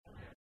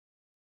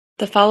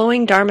The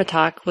following Dharma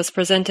talk was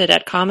presented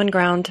at Common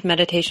Ground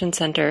Meditation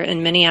Center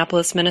in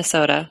Minneapolis,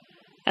 Minnesota,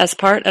 as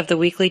part of the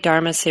weekly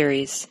Dharma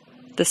series.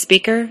 The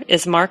speaker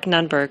is Mark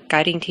Nunberg,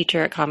 guiding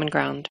teacher at Common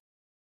Ground.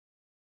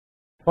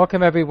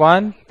 Welcome,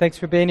 everyone. Thanks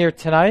for being here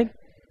tonight.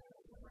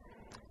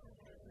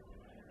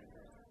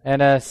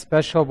 And a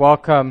special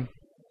welcome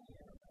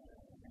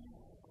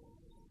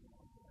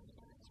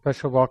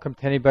to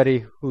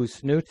anybody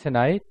who's new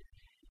tonight.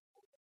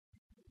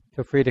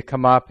 Feel free to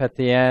come up at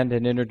the end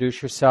and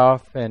introduce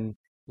yourself. And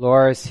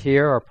Laura's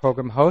here, our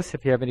program host.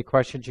 If you have any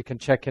questions, you can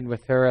check in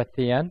with her at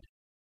the end.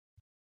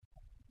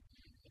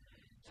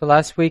 So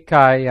last week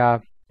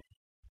I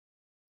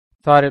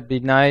thought it'd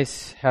be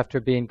nice, after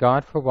being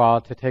gone for a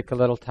while, to take a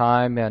little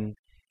time and,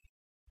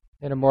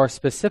 in a more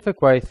specific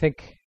way,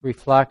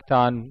 reflect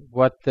on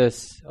what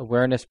this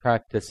awareness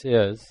practice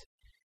is,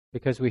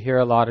 because we hear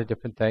a lot of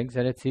different things,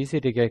 and it's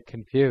easy to get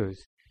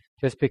confused.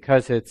 Just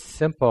because it's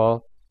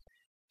simple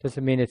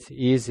doesn't mean it's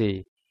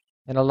easy.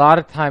 And a lot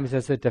of times,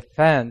 as a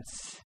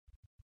defense,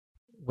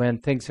 when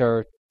things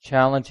are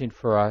challenging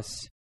for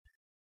us,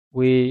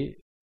 we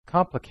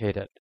complicate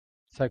it.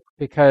 It's like,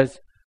 because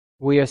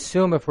we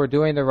assume if we're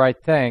doing the right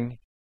thing,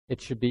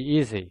 it should be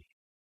easy.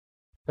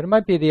 But it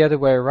might be the other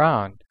way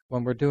around.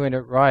 When we're doing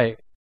it right,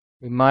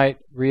 we might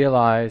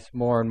realize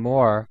more and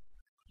more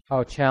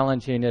how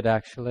challenging it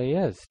actually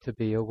is to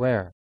be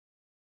aware.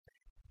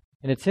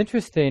 And it's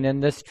interesting, in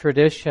this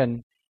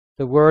tradition,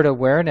 the word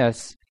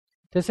awareness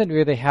doesn't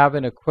really have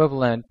an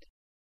equivalent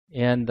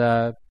in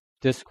the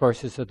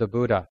discourses of the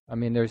Buddha. I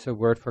mean, there's a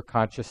word for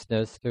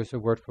consciousness, there's a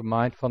word for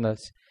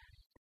mindfulness,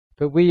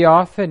 but we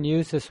often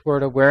use this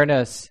word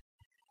awareness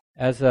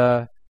as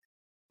a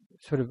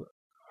sort of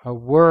a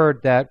word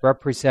that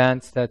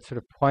represents, that sort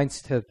of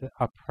points to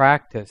a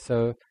practice,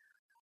 so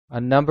a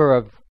number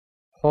of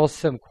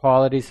wholesome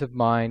qualities of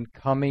mind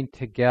coming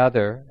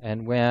together,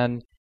 and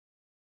when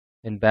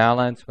in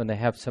balance, when they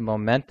have some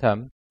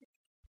momentum,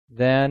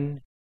 then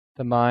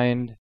the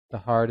mind, the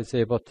heart is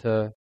able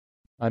to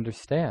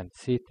understand,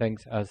 see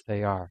things as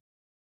they are.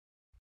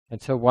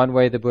 And so one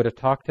way the Buddha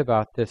talked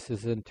about this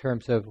is in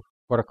terms of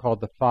what are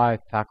called the 5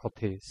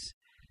 faculties.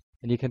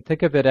 And you can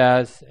think of it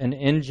as an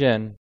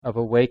engine of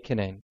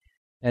awakening.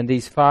 And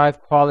these 5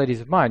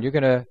 qualities of mind, you're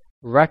going to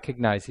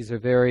recognize, these are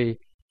very,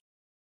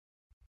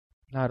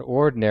 not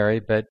ordinary,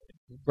 but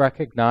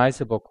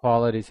recognizable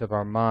qualities of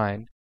our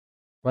mind.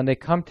 When they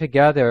come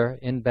together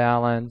in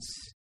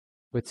balance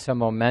with some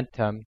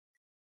momentum,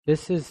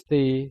 this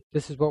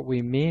is what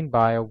we mean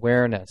by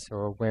awareness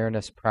or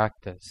awareness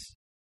practice.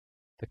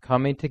 The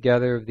coming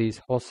together of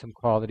these wholesome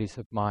qualities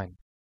of mind.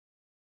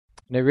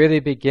 And it really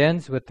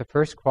begins with the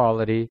first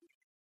quality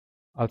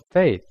of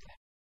faith.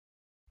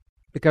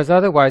 Because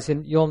otherwise,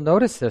 and you'll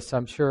notice this,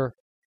 I'm sure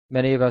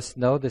many of us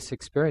know this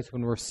experience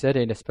when we're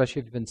sitting, especially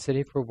if you've been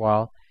sitting for a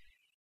while,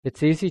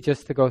 it's easy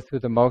just to go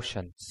through the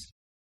motions.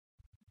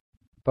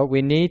 But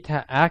we need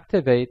to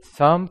activate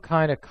some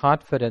kind of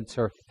confidence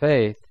or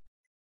faith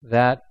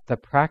that the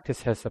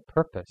practice has a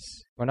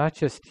purpose. We're not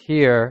just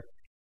here,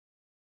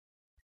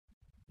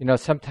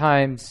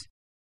 sometimes,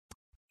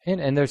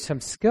 and there's some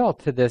skill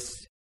to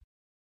this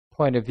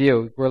point of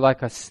view. We're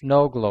like a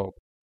snow globe,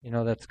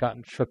 that's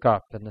gotten shook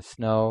up in the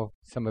snow.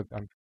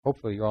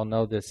 Hopefully you all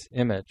know this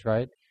image,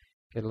 right?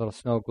 Get a little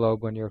snow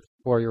globe when you're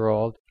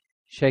 4-year-old,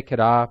 shake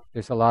it off,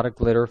 there's a lot of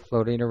glitter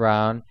floating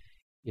around.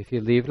 If you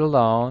leave it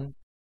alone,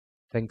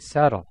 things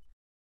settle.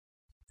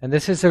 And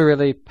this is a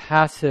really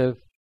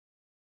passive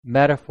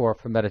metaphor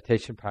for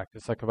meditation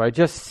practice. Like if I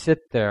just sit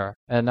there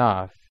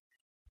enough,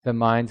 the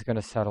mind's going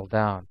to settle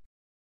down.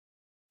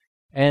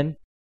 And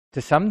to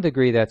some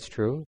degree that's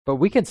true, but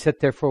we can sit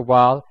there for a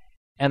while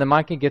and the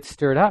mind can get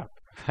stirred up,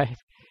 right?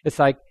 It's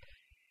like,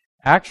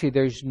 actually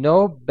there's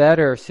no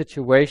better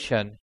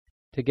situation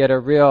to get a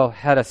real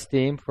head of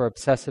steam for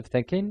obsessive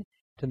thinking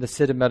than to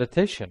sit in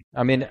meditation.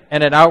 I mean,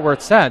 in an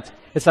outward sense,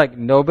 it's like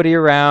nobody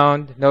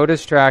around, no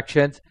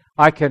distractions.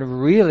 I can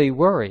really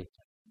worry.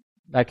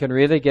 I can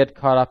really get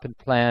caught up in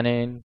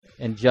planning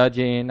and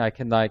judging.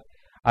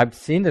 I've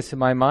seen this in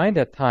my mind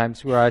at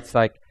times where it's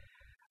like,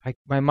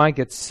 my mind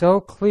gets so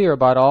clear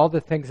about all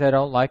the things I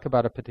don't like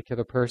about a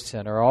particular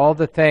person, or all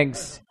the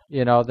things,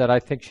 that I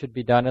think should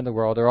be done in the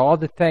world, or all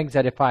the things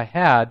that if I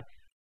had,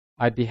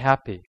 I'd be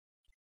happy.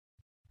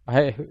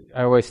 I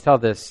always tell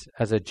this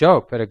as a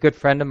joke, but a good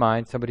friend of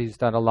mine, somebody who's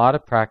done a lot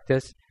of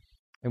practice,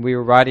 and we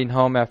were riding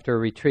home after a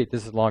retreat.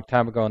 This is a long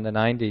time ago in the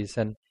 90s,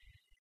 and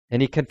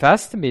he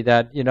confessed to me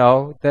that,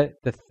 that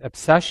the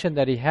obsession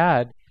that he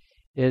had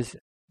is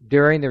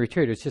during the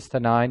retreat. It was just a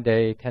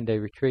 9-day, 10-day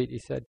retreat. He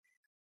said,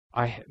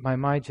 my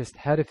mind just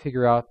had to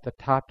figure out the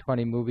top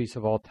 20 movies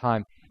of all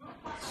time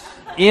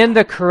in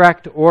the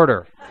correct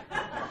order.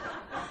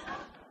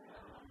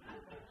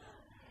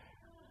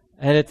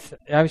 And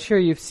I'm sure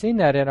you've seen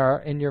that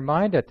in your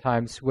mind at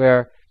times,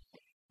 where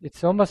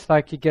it's almost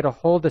like you get a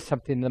hold of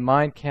something and the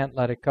mind can't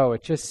let it go.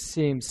 It just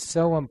seems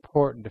so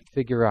important to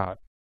figure out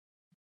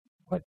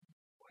what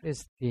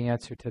is the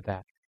answer to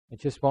that. It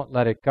just won't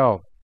let it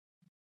go.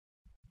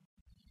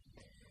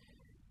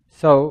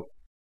 So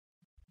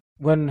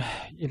when,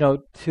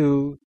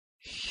 to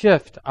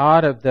shift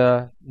out of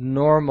the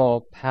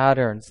normal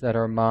patterns that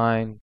our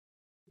mind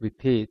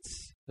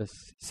repeats,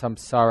 this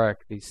samsaric,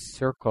 these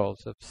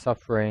circles of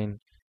suffering,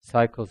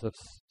 cycles of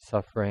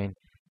suffering,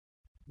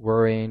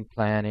 worrying,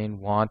 planning,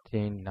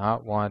 wanting,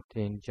 not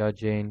wanting,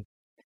 judging.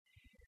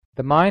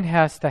 The mind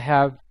has to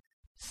have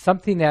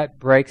something that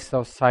breaks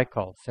those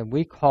cycles, and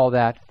we call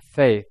that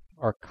faith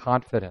or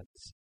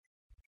confidence.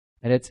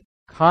 And it's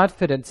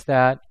confidence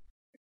that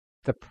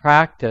the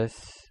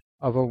practice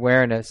of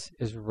awareness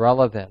is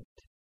relevant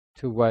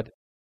to what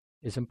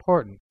is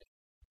important,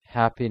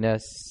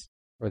 happiness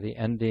or the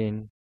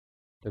ending,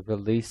 the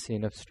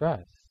releasing of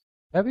stress.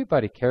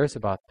 Everybody cares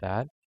about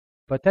that,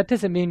 but that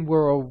doesn't mean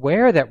we're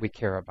aware that we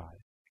care about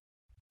it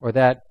or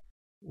that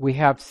we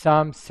have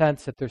some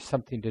sense that there's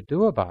something to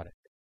do about it.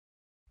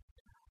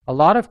 A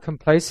lot of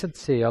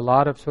complacency, a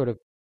lot of sort of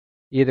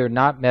either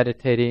not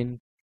meditating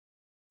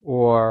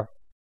or,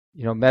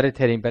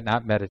 meditating but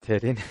not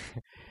meditating,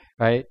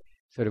 right?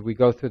 Sort of we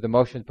go through the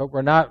motions, but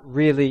we're not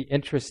really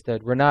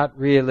interested. We're not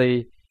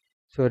really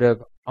sort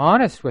of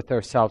honest with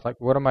ourselves, like,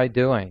 what am I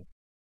doing?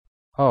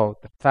 Oh,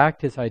 the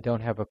fact is I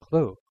don't have a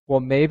clue. Well,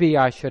 maybe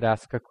I should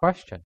ask a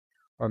question,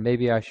 or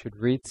maybe I should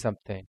read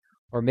something,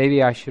 or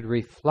maybe I should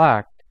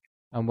reflect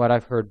on what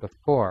I've heard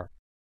before,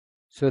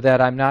 so that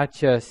I'm not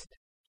just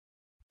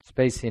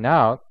spacing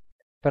out,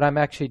 but I'm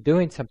actually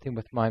doing something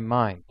with my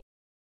mind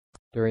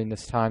during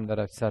this time that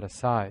I've set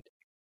aside.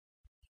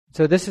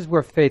 So this is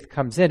where faith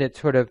comes in. It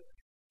sort of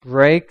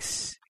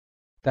breaks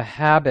the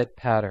habit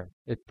pattern.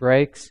 It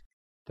breaks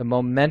the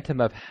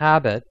momentum of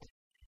habit,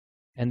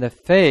 and the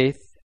faith,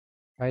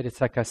 right, it's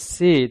like a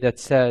seed that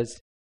says,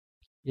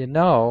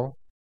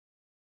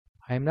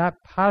 I'm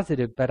not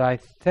positive, but I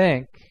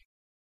think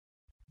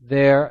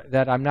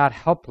that I'm not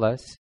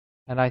helpless,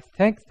 and I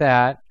think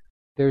that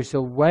there's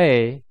a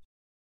way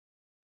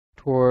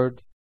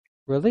toward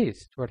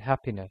release, toward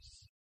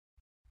happiness,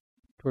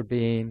 toward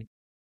being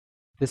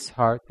this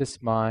heart,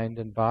 this mind,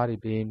 and body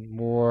being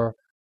more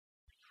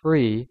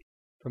free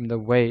from the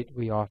weight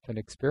we often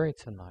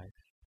experience in life.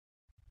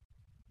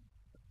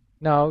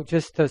 Now,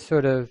 just to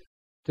sort of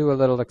do a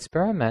little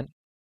experiment,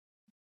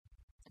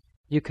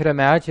 you could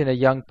imagine a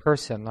young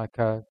person, like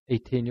a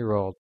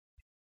 18-year-old,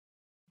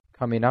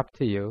 coming up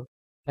to you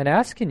and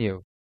asking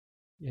you,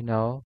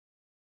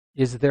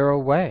 is there a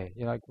way?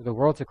 The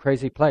world's a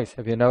crazy place.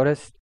 Have you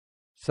noticed?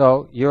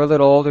 So you're a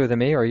little older than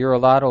me, or you're a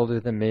lot older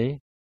than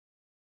me,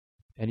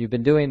 and you've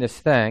been doing this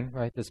thing,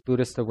 right, this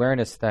Buddhist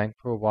awareness thing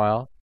for a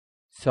while.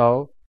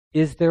 So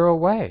is there a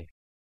way?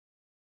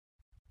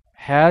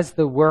 Has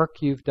the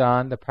work you've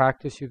done, the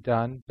practice you've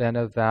done, been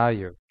of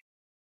value?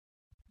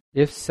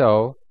 If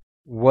so,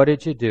 what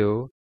did you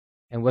do,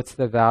 and what's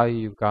the value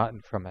you've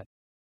gotten from it?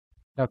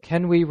 Now,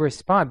 can we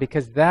respond?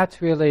 Because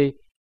that's really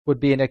would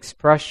be an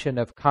expression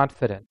of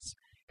confidence.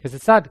 Because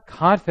it's not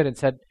confidence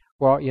that,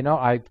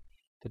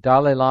 the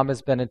Dalai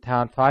Lama's been in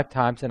town 5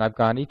 times, and I've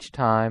gone each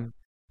time,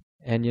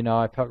 and,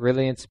 I felt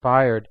really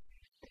inspired.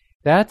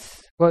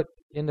 That's what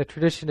in the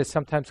tradition is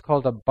sometimes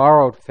called a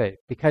borrowed faith,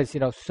 because,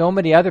 so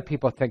many other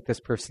people think this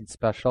person's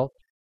special.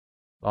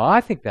 Well,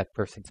 I think that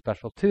person's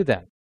special too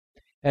then.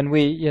 And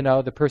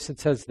the person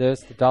says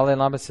this, the Dalai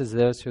Lama says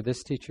this, or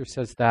this teacher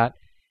says that,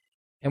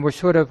 and we're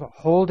sort of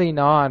holding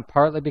on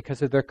partly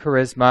because of their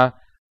charisma,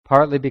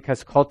 partly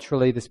because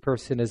culturally this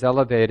person is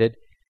elevated,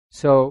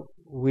 so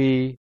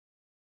we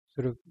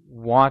sort of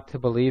want to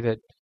believe it.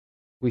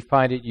 We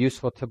find it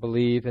useful to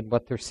believe in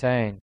what they're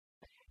saying.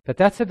 But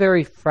that's a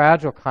very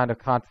fragile kind of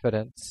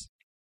confidence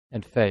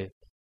and faith.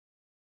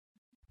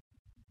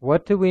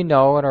 What do we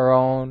know in our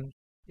own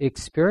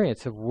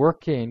experience of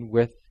working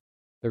with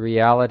the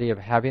reality of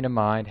having a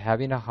mind,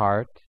 having a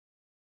heart,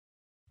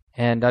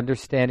 and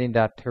understanding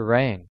that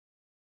terrain?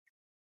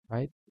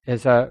 Right?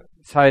 As a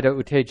Sayadaw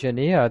U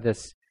Tejaniya,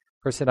 this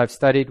person I've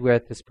studied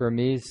with, this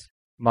Burmese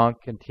monk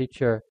and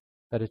teacher,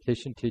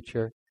 meditation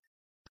teacher,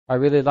 I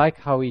really like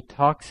how he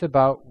talks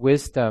about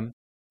wisdom,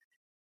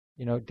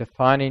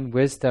 defining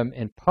wisdom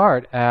in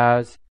part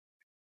as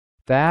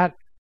that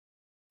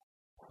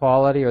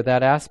quality or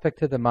that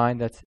aspect of the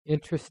mind that's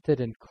interested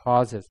in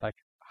causes, like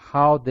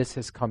how this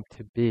has come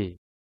to be.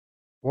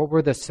 What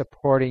were the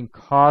supporting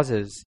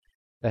causes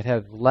that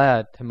have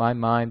led to my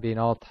mind being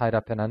all tied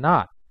up in a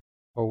knot?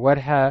 Or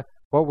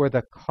what were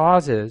the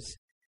causes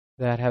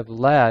that have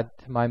led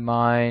to my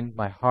mind,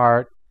 my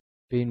heart,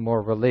 being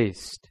more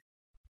released?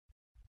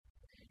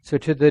 So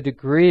to the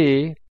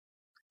degree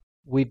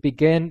we've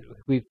begun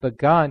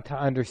to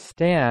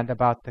understand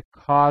about the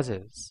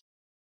causes,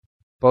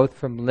 both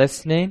from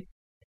listening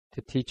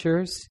to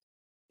teachers,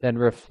 then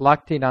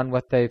reflecting on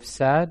what they've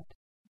said,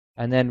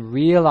 and then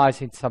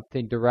realizing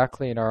something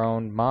directly in our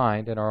own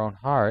mind, in our own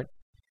heart,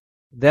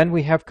 then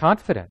we have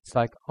confidence,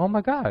 like, oh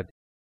my God,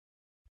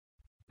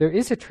 there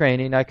is a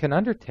training I can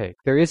undertake.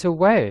 There is a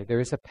way. There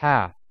is a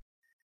path.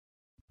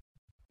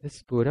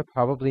 This Buddha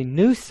probably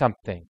knew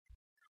something,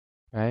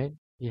 right?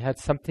 He had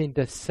something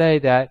to say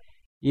that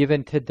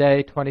even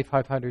today,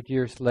 2,500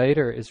 years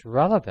later, is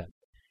relevant.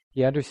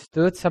 He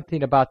understood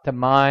something about the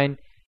mind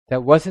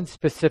that wasn't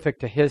specific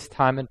to his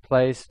time and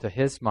place, to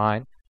his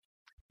mind,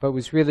 but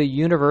was really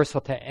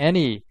universal to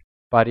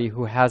anybody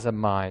who has a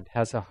mind,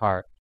 has a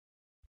heart,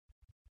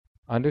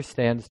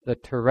 understands the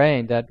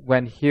terrain, that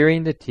when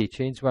hearing the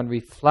teachings, when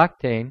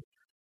reflecting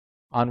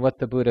on what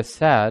the Buddha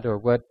said or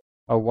what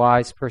a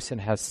wise person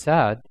has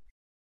said,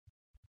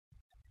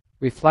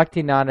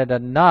 reflecting on it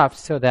enough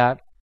so that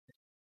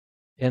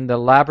in the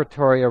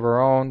laboratory of our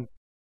own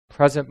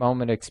present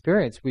moment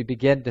experience, we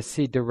begin to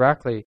see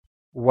directly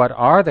what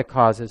are the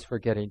causes for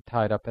getting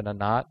tied up in a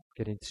knot,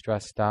 getting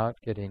stressed out,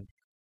 getting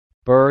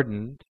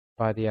burdened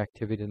by the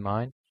activity of the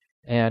mind,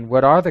 and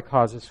what are the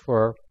causes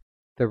for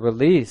the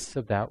release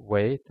of that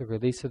weight, the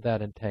release of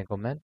that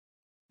entanglement.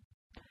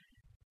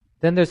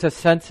 Then there's a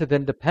sense of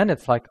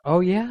independence, like, oh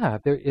yeah,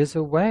 there is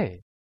a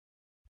way.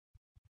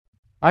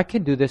 I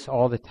can do this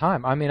all the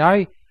time. I mean,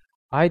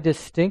 I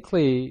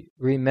distinctly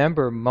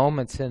remember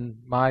moments in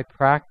my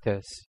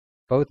practice,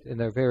 both in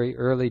the very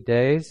early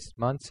days,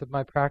 months of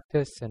my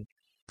practice, and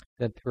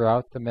then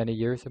throughout the many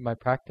years of my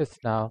practice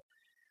now,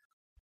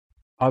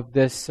 of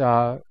this,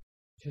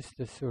 just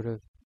this sort of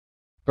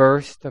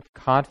burst of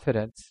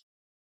confidence.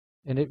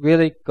 And it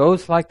really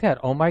goes like that.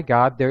 Oh my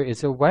God, there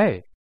is a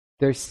way.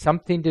 There's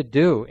something to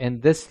do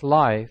in this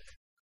life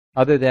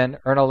other than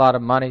earn a lot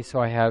of money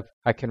so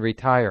I can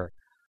retire,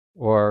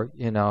 or,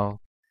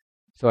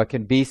 so I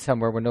can be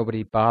somewhere where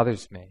nobody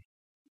bothers me.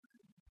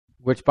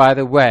 Which, by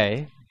the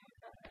way,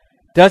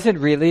 doesn't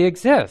really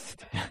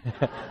exist.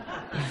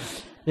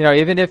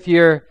 Even if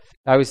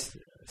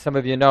some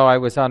of you know, I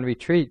was on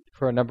retreat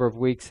for a number of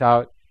weeks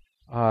out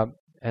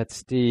at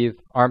Steve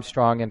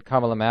Armstrong and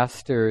Kamala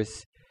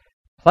Master's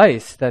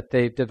place that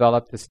they've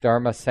developed, this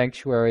Dharma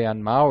sanctuary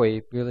on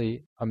Maui,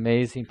 really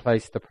amazing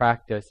place to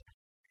practice.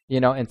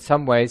 In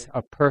some ways,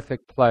 a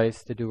perfect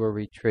place to do a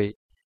retreat.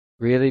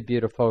 Really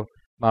beautiful.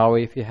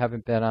 Maui, if you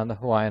haven't been on the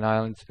Hawaiian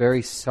Islands,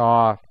 very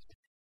soft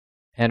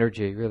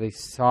energy, really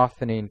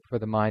softening for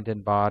the mind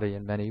and body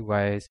in many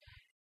ways.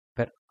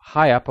 But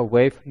high up,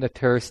 away from the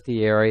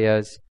touristy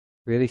areas,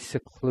 really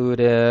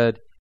secluded,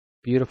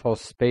 beautiful,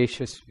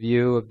 spacious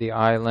view of the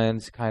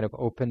islands, kind of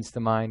opens the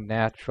mind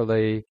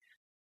naturally.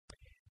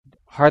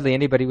 Hardly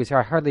anybody was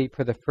there. Hardly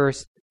for the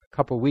first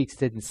couple of weeks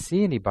didn't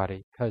see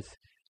anybody because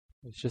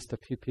it was just a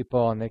few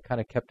people and they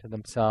kind of kept to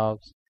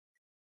themselves.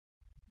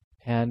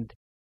 And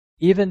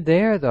even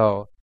there,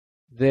 though,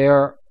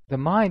 the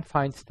mind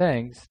finds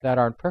things that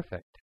aren't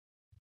perfect,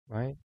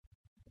 right?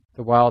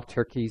 The wild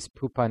turkeys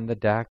poop on the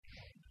deck,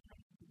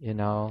 You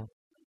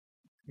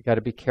got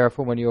to be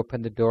careful when you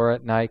open the door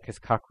at night because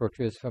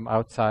cockroaches from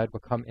outside will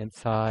come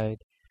inside.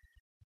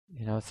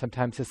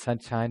 Sometimes the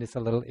sunshine is a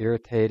little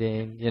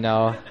irritating,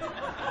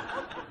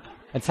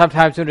 And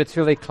sometimes when it's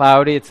really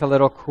cloudy, it's a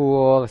little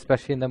cool,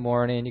 especially in the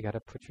morning. You got to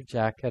put your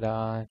jacket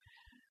on.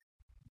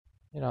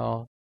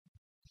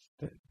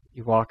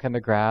 You walk on the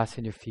grass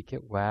and your feet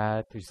get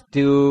wet. There's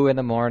dew in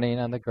the morning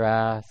on the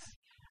grass.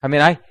 I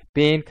mean,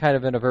 being kind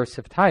of an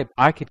aversive type,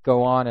 I could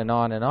go on and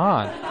on and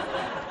on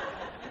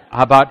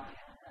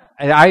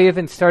and I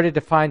even started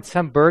to find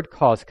some bird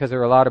calls, because there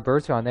were a lot of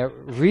birds around there,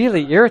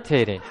 really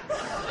irritating.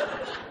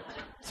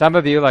 Some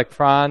of you, like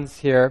Franz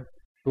here,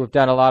 who have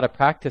done a lot of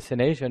practice in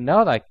Asia,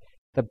 know, like,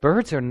 the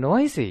birds are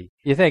noisy.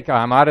 You think, oh,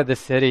 I'm out of the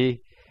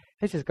city.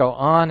 They just go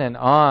on and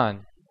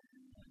on.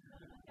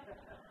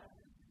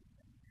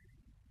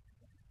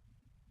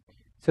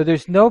 So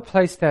there's no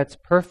place that's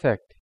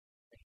perfect.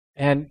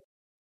 And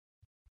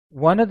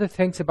one of the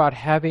things about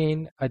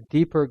having a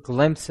deeper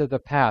glimpse of the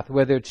path,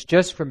 whether it's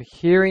just from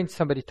hearing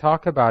somebody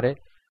talk about it,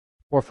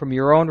 or from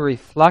your own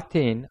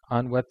reflecting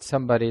on what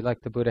somebody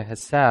like the Buddha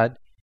has said,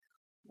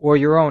 or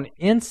your own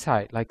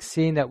insight, like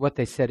seeing that what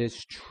they said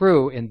is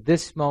true in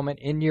this moment,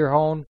 in your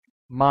own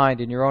mind,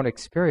 in your own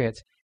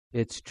experience,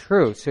 it's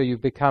true. So you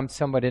become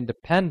somewhat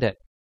independent.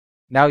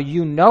 Now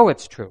you know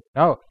it's true.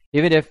 No,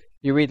 even if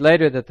you read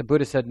later that the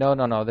Buddha said,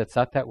 no, that's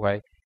not that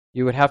way,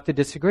 you would have to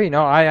disagree.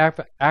 No, I have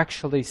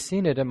actually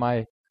seen it in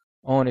my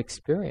own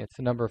experience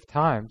a number of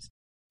times.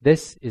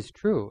 This is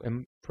true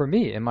for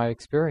me in my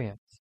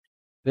experience.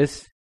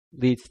 This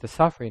leads to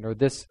suffering, or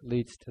this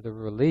leads to the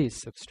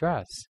release of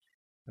stress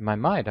in my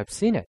mind. I've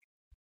seen it.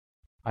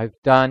 I've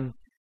done,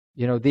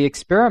 the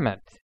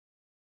experiment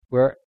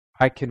where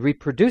I can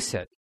reproduce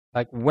it.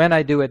 Like when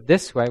I do it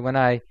this way, when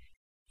I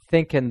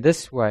think in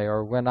this way,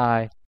 or when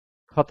I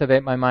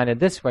cultivate my mind in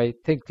this way,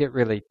 things get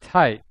really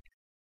tight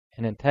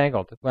and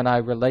entangled. When I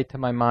relate to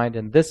my mind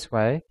in this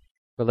way,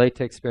 relate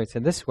to experience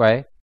in this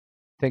way,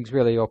 things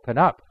really open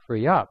up,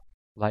 free up,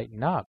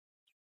 lighten up.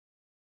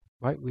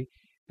 Right?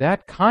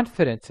 That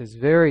confidence is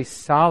very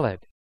solid.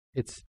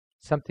 It's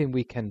something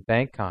we can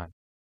bank on.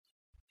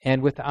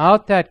 And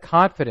without that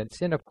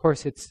confidence, and of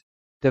course it's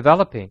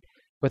developing,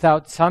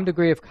 without some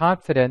degree of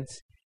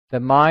confidence, the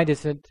mind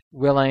isn't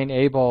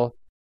able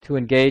to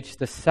engage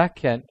the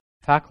second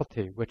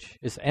faculty, which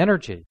is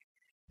energy,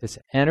 this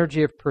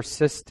energy of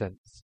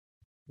persistence,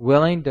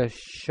 willing to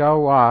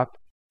show up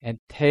and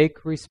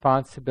take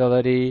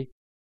responsibility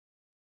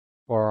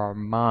for our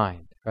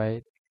mind,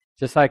 right?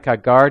 Just like a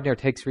gardener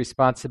takes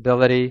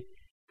responsibility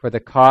for the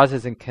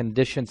causes and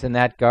conditions in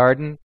that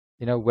garden,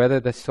 whether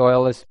the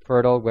soil is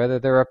fertile, whether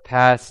there are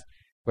pests,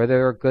 whether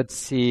there are good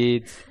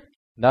seeds,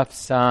 enough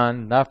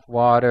sun, enough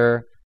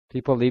water,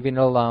 people leaving it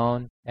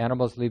alone,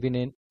 animals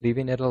leaving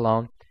it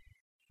alone.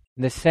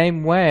 In the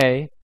same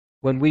way,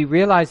 when we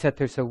realize that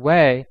there's a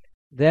way,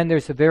 then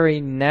there's a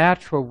very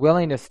natural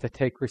willingness to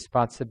take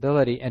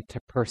responsibility and to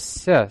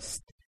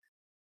persist.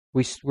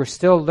 We're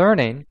still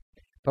learning,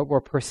 but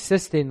we're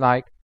persisting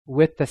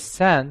with the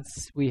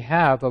sense we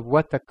have of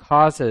what the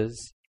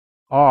causes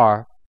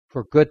are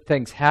for good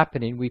things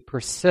happening. We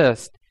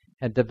persist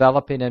in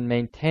developing and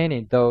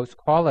maintaining those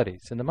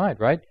qualities in the mind,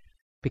 right?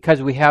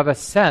 Because we have a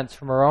sense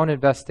from our own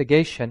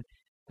investigation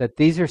that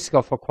these are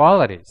skillful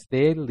qualities.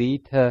 They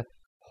lead to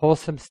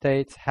wholesome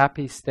states,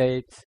 happy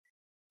states,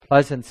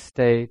 pleasant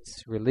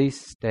states,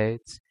 release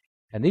states,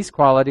 and these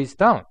qualities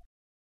don't.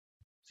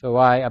 So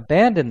I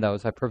abandon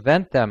those. I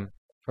prevent them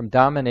from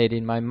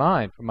dominating my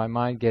mind, from my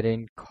mind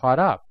getting caught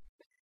up,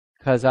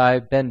 because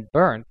I've been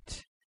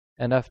burnt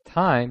enough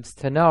times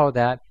to know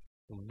that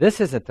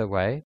this isn't the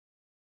way.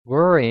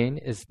 Worrying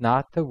is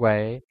not the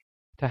way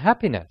to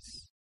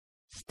happiness.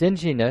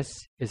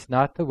 Stinginess is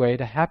not the way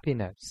to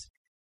happiness.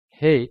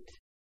 Hate,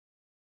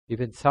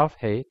 even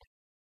self-hate,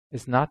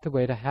 is not the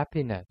way to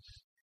happiness.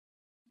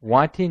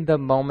 Wanting the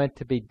moment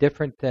to be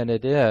different than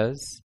it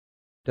is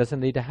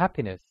doesn't lead to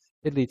happiness.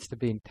 It leads to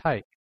being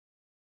tight.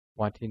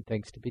 Wanting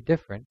things to be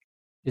different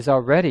is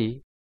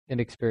already an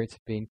experience of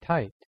being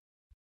tight.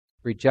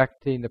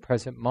 Rejecting the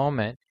present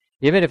moment,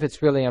 even if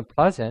it's really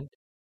unpleasant,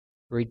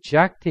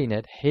 rejecting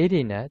it,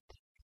 hating it,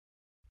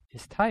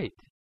 is tight.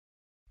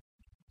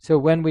 So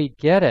when we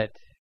get it,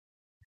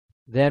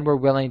 then we're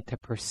willing to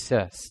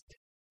persist.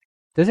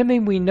 Doesn't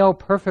mean we know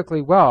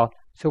perfectly well,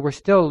 so we're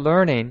still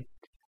learning,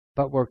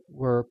 but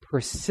we're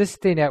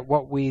persisting at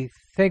what we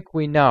think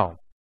we know.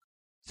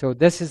 So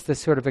this is the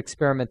sort of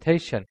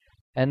experimentation.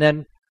 And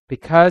then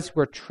because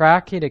we're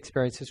tracking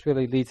experience, this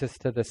really leads us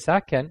to the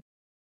second.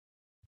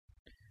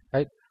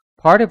 Right?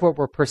 Part of what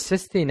we're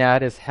persisting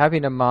at is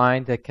having a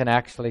mind that can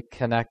actually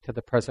connect to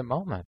the present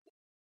moment.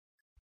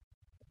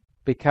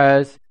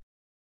 Because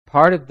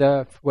part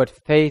of what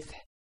faith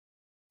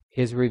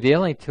is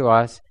revealing to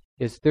us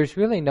is there's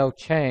really no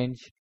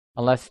change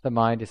unless the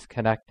mind is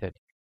connected.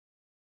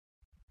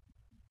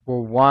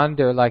 We'll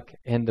wander,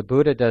 and the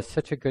Buddha does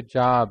such a good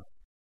job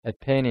at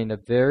painting a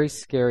very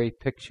scary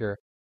picture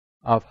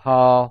of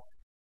how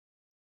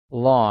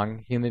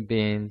long human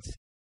beings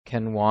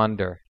can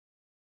wander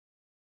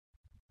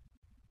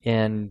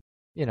in,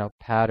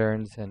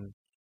 patterns and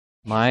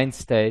mind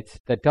states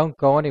that don't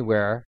go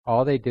anywhere.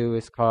 All they do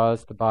is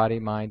cause the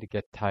body-mind to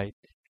get tight.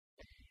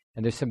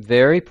 And there's some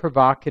very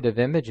provocative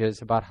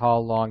images about how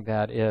long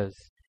that is.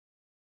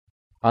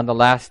 On the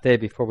last day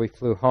before we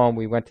flew home,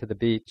 we went to the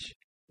beach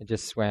and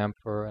just swam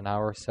for an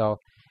hour or so.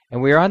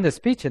 And we were on this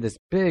beach and this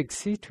big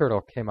sea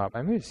turtle came up.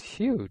 It was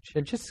huge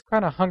and just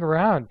kind of hung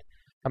around.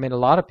 A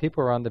lot of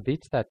people were on the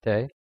beach that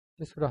day.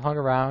 Just sort of hung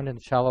around in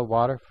shallow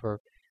water for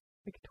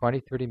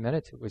 20, 30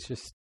 minutes. It was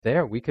just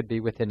there. We could be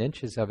within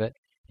inches of it.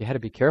 You had to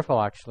be careful,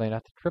 actually,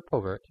 not to trip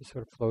over it. Just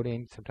sort of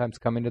floating, sometimes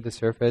coming to the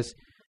surface,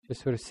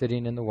 just sort of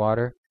sitting in the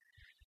water.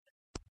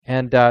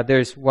 And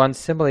there's one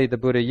simile the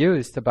Buddha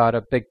used about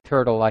a big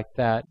turtle like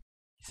that.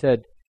 He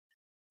said,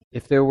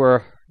 if there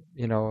were,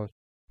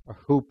 a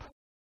hoop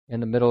in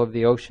the middle of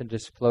the ocean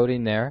just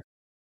floating there,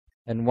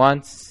 and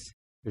once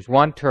there's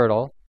one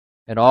turtle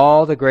in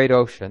all the great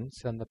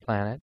oceans on the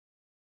planet,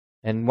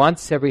 and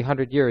once every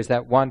 100 years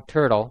that one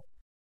turtle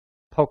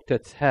poked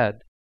its head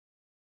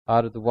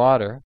out of the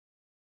water,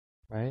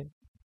 right?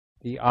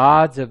 The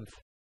odds of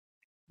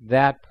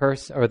that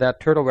person, or that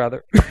turtle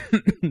rather,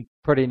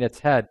 putting its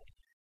head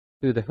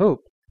through the hoop,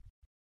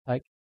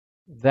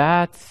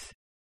 that's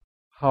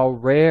how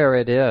rare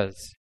it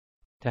is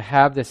to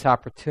have this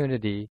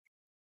opportunity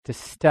to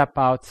step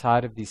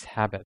outside of these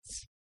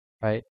habits,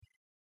 right?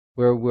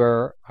 Where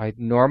we're a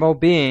normal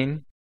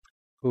being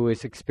who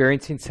is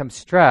experiencing some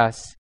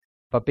stress,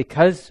 but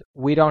because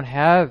we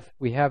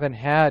haven't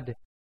had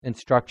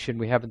instruction,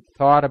 we haven't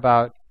thought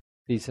about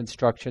these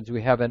instructions,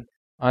 we haven't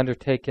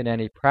undertaken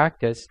any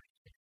practice,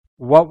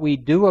 what we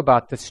do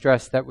about the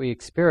stress that we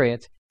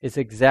experience is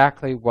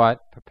exactly what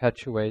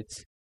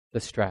perpetuates the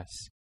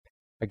stress.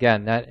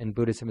 Again, that in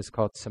Buddhism is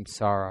called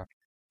samsara.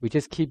 We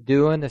just keep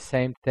doing the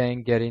same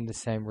thing, getting the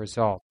same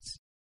results.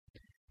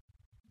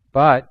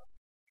 But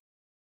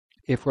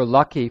if we're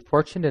lucky,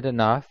 fortunate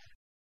enough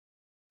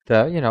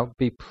to,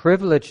 be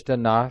privileged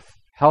enough,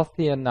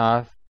 healthy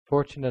enough,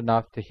 fortunate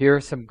enough to hear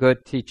some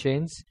good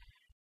teachings,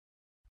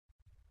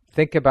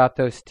 think about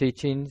those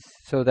teachings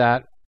so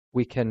that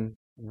we can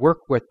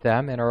work with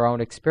them in our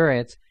own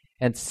experience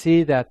and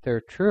see that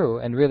they're true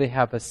and really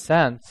have a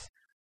sense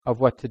of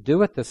what to do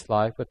with this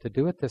life, what to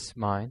do with this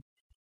mind,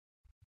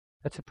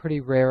 that's a pretty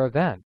rare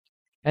event.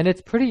 And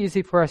it's pretty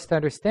easy for us to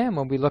understand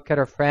when we look at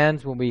our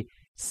friends, when we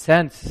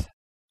sense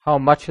how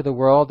much of the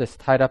world is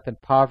tied up in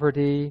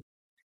poverty,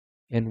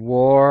 in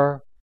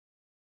war,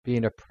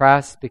 being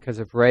oppressed because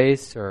of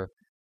race or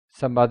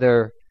some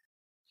other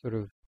sort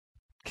of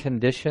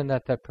condition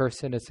that that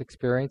person is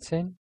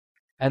experiencing,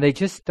 and they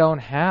just don't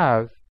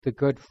have the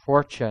good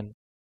fortune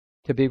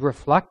to be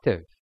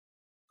reflective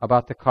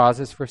about the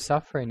causes for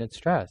suffering and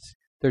stress.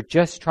 They're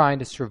just trying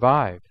to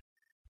survive,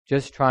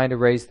 just trying to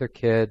raise their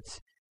kids,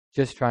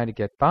 just trying to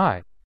get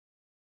by.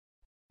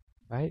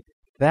 Right?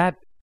 That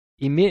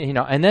immediately,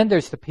 and then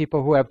there's the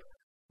people who have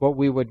what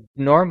we would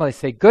normally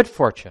say good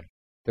fortune.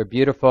 They're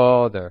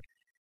beautiful, they're,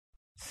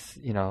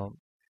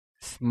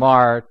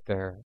 smart,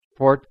 they're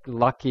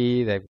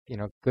lucky, they've,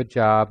 good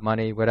job,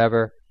 money,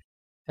 whatever.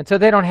 And so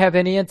they don't have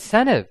any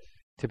incentive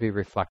to be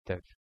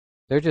reflective.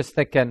 They're just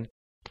thinking,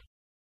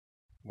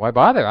 why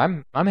bother?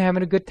 I'm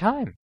having a good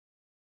time.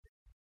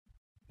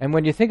 And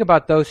when you think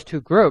about those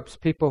two groups,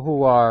 people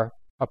who are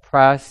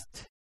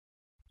oppressed,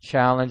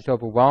 challenged,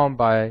 overwhelmed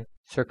by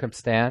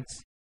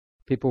circumstance,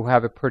 people who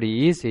have it pretty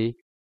easy,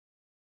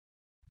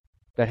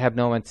 that have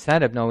no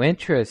incentive, no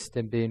interest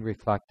in being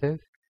reflective,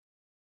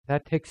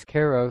 that takes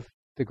care of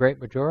the great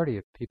majority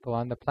of people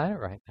on the planet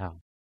right now.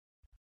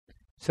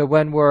 So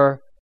when we're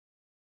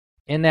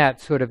in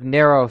that sort of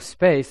narrow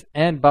space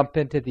and bump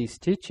into these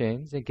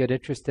teachings and get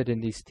interested in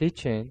these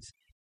teachings,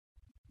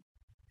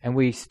 and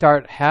we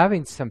start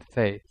having some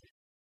faith,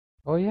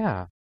 oh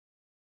yeah,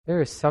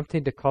 there is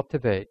something to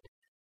cultivate.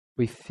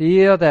 We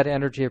feel that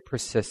energy of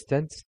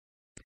persistence,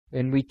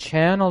 and we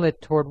channel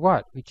it toward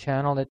what? We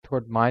channel it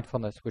toward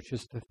mindfulness, which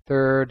is the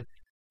third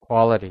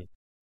quality.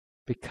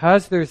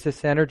 Because there's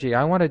this energy,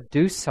 I want to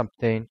do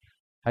something,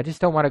 I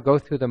just don't want to go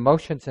through the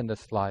motions in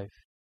this life.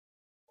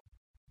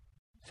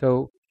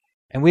 So,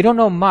 and we don't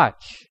know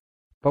much,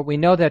 but we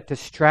know that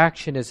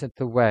distraction isn't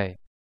the way.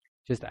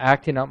 Just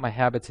acting out my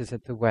habits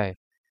isn't the way.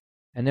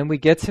 And then we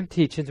get some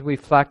teachings, we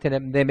reflect,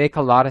 and they make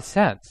a lot of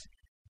sense.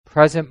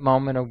 Present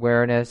moment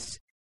awareness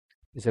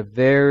is a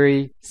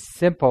very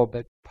simple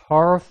but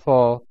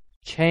powerful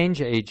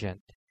change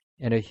agent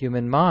in a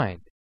human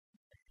mind.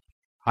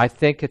 I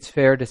think it's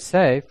fair to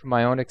say, from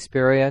my own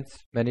experience,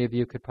 many of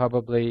you could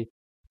probably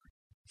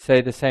say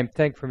the same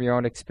thing from your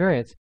own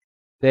experience,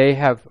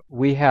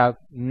 we have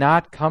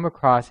not come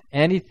across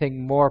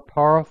anything more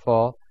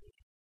powerful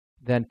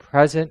than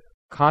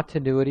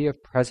continuity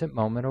of present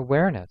moment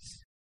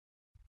awareness.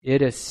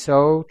 It is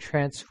so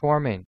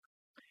transforming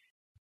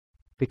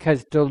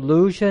because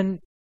delusion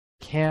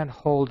can't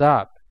hold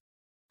up.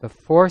 The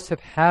force of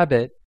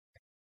habit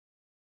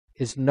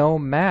is no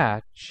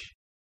match.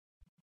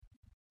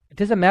 It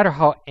doesn't matter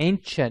how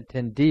ancient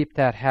and deep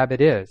that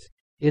habit is.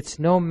 It's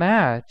no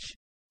match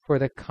for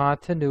the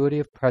continuity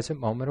of present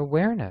moment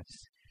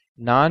awareness.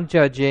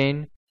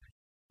 Non-judging,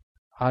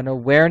 an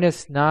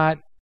awareness not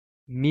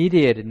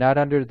mediated, not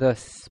under the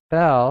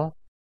spell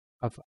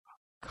of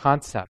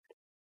concept.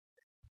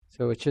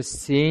 So it's just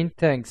seeing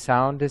things.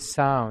 Sound is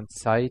sound,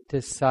 sight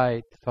is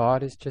sight,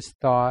 thought is just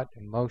thought,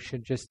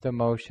 emotion just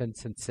emotion,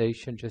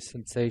 sensation just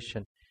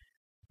sensation.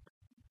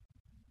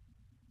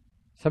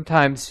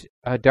 Sometimes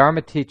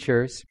Dharma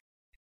teachers,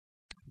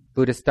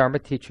 Buddhist Dharma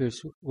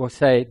teachers will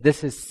say,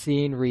 this is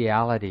seeing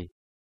reality.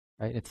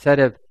 Right? Instead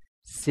of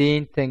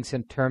seeing things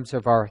in terms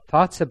of our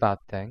thoughts about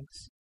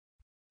things,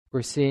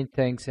 we're seeing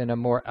things in a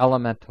more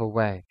elemental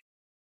way.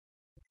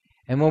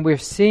 And when we're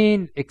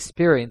seeing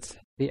experience,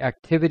 the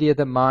activity of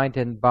the mind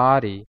and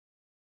body,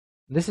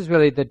 this is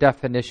really the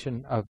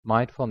definition of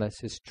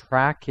mindfulness, is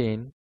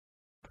tracking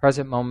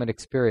present moment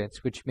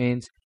experience, which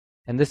means,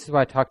 and this is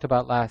what I talked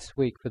about last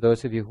week, for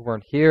those of you who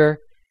weren't here,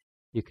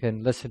 you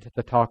can listen to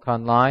the talk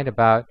online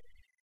about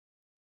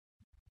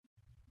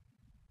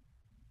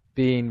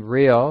being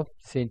real,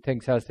 seeing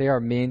things as they are,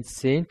 means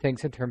seeing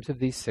things in terms of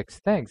these six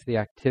things, the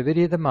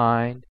activity of the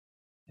mind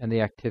and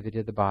the activity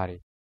of the body.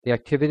 The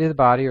activity of the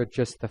body are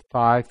just the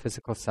five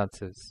physical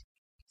senses: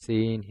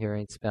 seeing,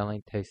 hearing,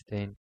 smelling,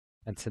 tasting,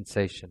 and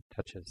sensation,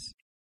 touches.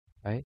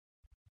 Right?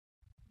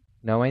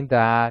 Knowing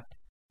that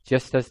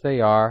just as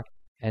they are,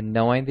 and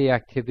knowing the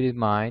activity of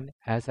mind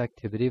as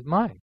activity of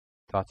mind.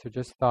 Thoughts are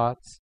just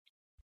thoughts,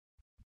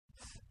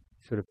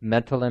 sort of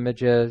mental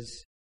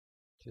images,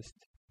 just,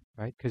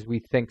 right? Because we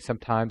think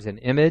sometimes in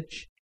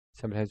image,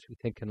 sometimes we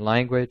think in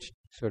language,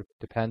 sort of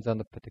depends on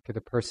the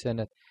particular person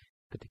at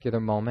a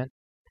particular moment.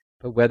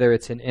 But whether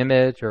it's in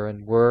image or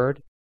in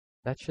word,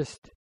 that's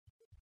just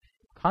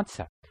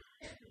concept,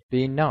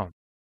 being known.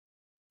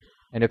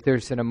 And if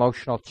there's an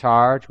emotional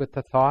charge with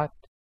the thought,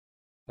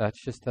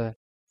 that's just a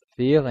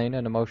feeling,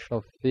 an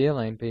emotional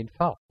feeling being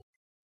felt.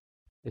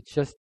 It's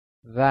just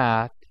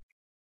that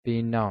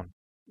being known.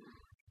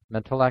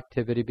 Mental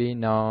activity being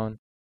known,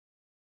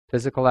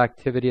 physical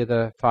activity of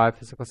the five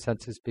physical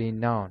senses being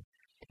known.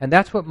 And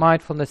that's what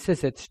mindfulness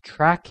is. It's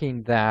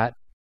tracking that.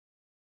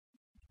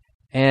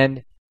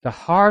 And the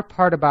hard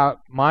part about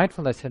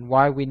mindfulness and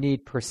why we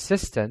need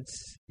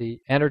persistence, the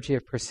energy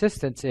of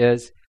persistence,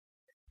 is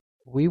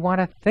we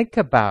want to think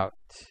about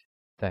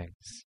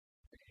things.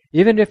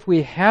 Even if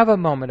we have a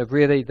moment of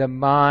really the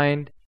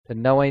mind, the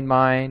knowing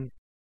mind,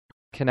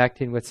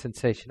 connecting with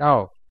sensation.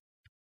 Oh,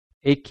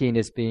 aching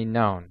is being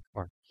known,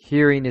 or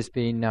hearing is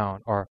being known,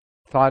 or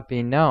thought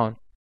being known,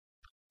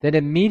 then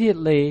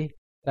immediately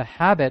the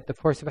habit, the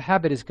force of a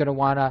habit, is going to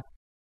want to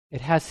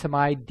it has some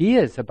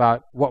ideas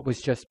about what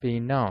was just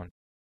being known.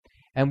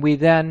 And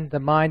the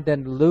mind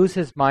then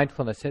loses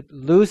mindfulness. It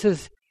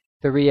loses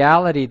the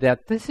reality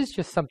that this is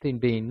just something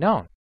being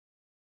known.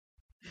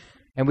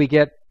 And we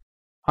get,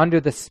 under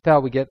the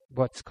spell, we get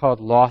what's called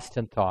lost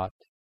in thought,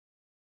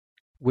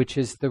 which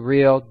is the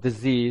real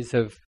disease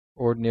of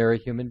ordinary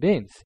human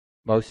beings.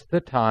 Most of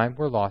the time,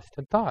 we're lost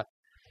in thought,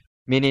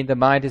 meaning the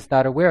mind is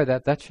not aware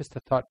that that's just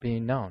a thought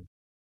being known.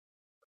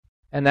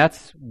 And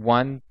that's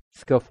one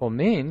skillful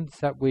means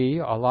that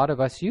a lot of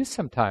us use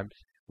sometimes.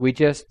 We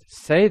just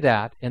say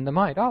that in the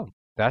mind. Oh,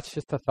 that's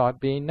just a thought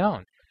being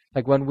known.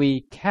 Like when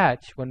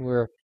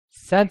we're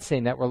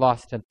sensing that we're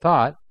lost in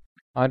thought,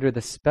 under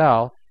the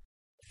spell,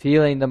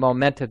 feeling the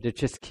momentum to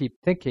just keep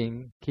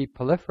thinking, keep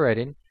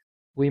proliferating,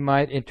 we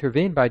might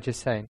intervene by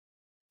just saying,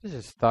 this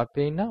is thought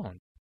being known.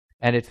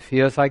 And it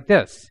feels like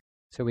this.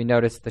 So we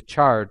notice the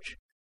charge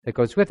that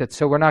goes with it.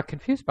 So we're not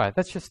confused by it.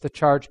 That's just the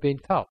charge being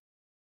felt.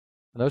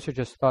 And those are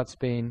just thoughts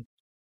being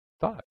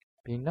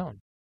known.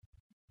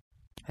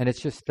 And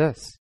it's just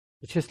this.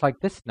 It's just like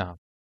this now.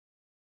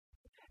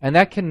 And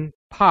that can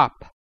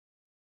pop,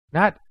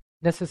 not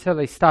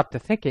necessarily stop the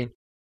thinking,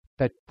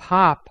 but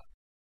pop,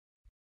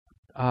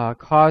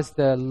 cause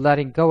the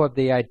letting go of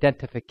the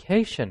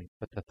identification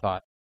with the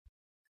thought.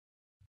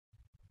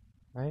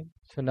 Right?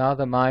 So now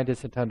the mind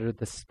isn't under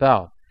the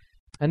spell.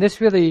 And this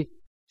really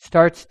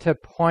starts to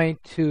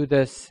point to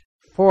this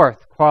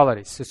fourth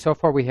quality. So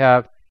far we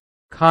have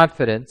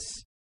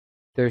confidence.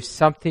 There's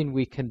something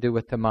we can do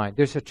with the mind.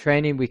 There's a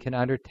training we can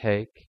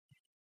undertake.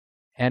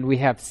 And we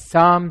have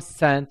some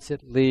sense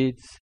it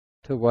leads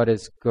to what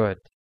is good,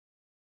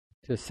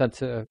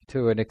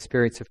 to an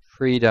experience of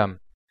freedom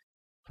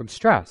from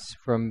stress,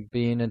 from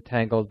being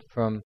entangled,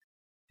 from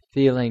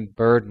feeling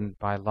burdened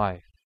by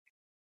life.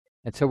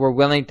 And so we're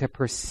willing to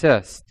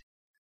persist.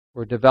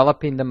 We're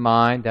developing the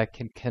mind that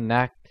can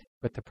connect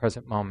with the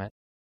present moment.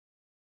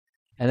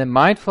 And then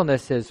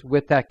mindfulness is,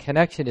 with that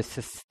connection, is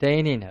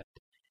sustaining it.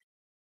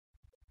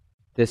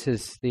 This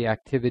is the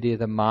activity of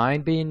the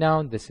mind being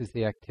known. This is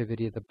the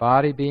activity of the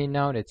body being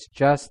known. It's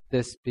just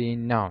this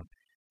being known.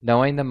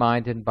 Knowing the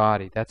mind and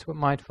body. That's what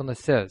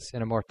mindfulness is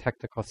in a more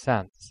technical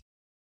sense.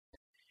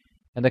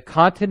 And the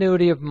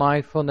continuity of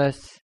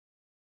mindfulness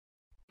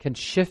can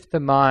shift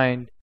the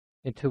mind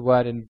into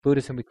what in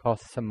Buddhism we call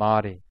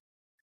samadhi.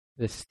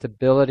 The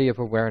stability of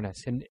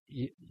awareness. And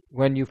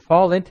when you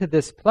fall into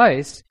this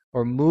place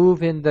or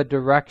move in the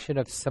direction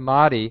of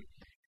samadhi,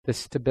 the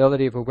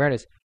stability of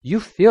awareness, you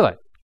feel it.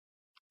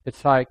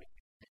 It's like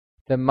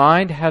the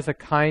mind has a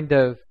kind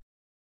of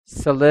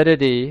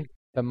solidity,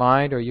 the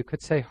mind, or you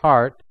could say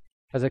heart,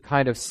 has a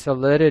kind of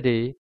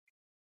solidity,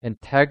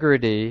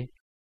 integrity,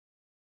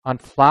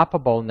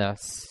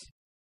 unflappableness.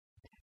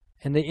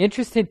 And the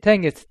interesting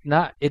thing is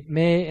it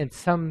may in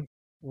some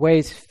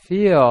ways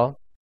feel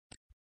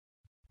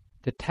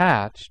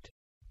detached,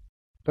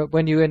 but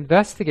when you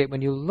investigate,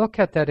 when you look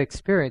at that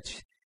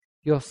experience,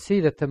 you'll see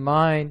that the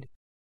mind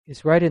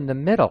is right in the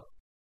middle.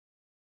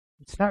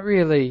 It's not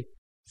really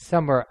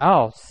somewhere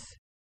else.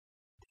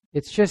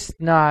 It's just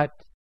not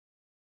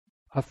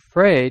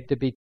afraid to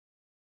be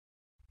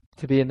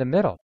in the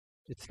middle.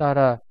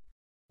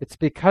 It's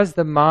because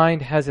the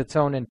mind has its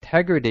own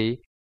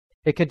integrity,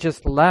 it can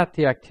just let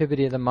the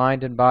activity of the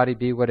mind and body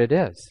be what it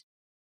is,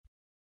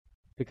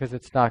 because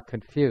it's not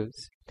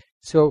confused.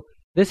 So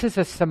this is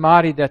a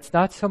samadhi that's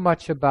not so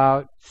much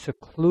about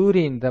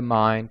secluding the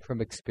mind from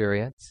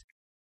experience,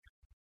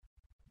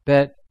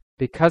 but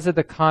because of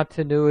the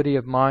continuity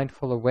of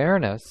mindful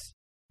awareness,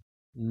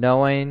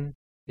 knowing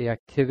the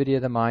activity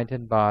of the mind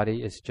and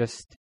body is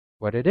just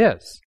what it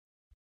is.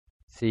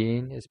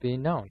 Seeing is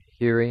being known.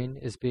 Hearing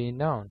is being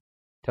known.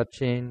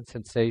 Touching,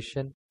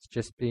 sensation is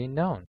just being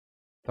known.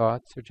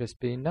 Thoughts are just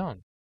being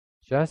known.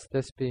 Just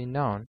this being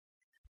known.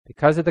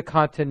 Because of the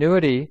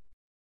continuity,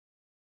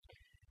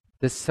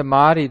 this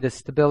samadhi, this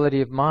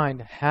stability of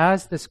mind,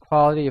 has this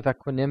quality of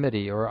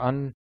equanimity or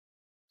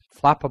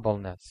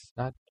unflappableness,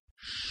 not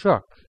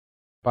shook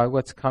by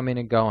what's coming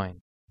and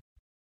going.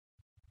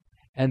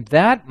 And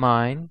that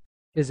mind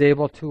is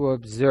able to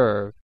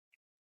observe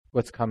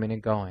what's coming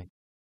and going.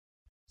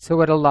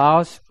 So it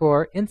allows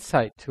for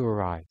insight to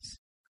arise,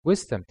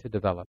 wisdom to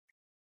develop,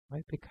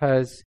 right?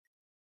 Because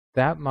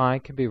that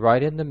mind can be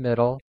right in the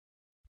middle,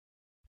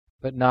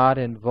 but not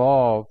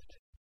involved,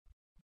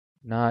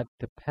 not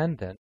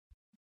dependent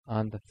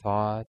on the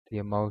thought, the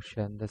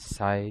emotion, the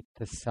sight,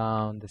 the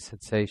sound, the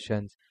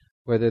sensations,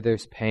 whether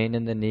there's pain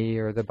in the knee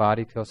or the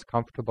body feels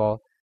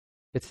comfortable.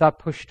 It's not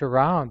pushed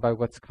around by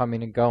what's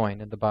coming and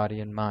going in the body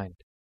and mind.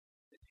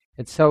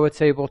 And so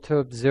it's able to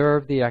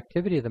observe the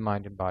activity of the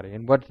mind and body.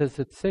 And what does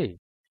it see?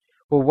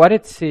 Well, what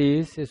it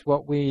sees is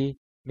what we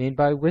mean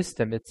by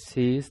wisdom. It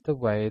sees the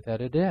way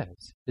that it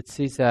is. It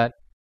sees that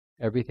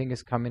everything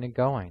is coming and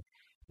going.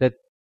 That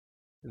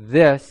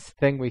this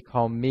thing we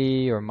call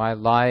me or my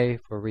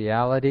life or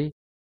reality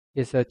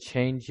is a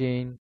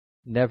changing,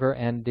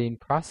 never-ending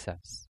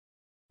process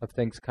of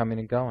things coming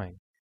and going.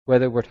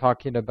 Whether we're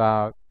talking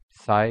about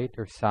sight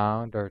or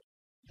sound or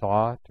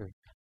thought or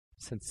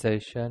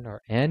sensation,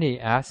 or any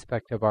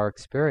aspect of our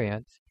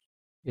experience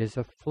is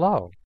a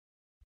flow,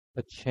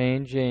 a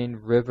changing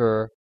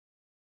river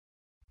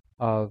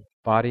of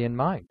body and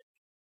mind.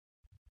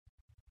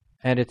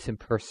 And it's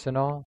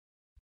impersonal,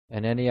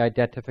 and any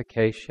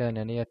identification,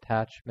 any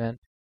attachment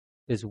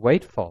is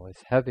weightful,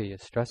 is heavy,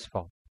 is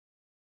stressful.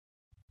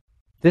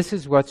 This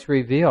is what's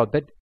revealed,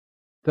 but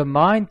the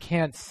mind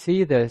can't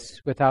see this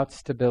without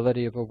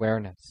stability of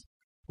awareness.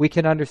 We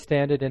can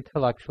understand it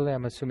intellectually.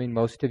 I'm assuming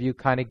most of you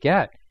kind of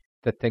get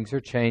that things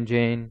are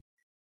changing,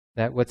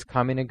 that what's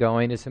coming and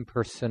going is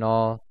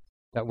impersonal,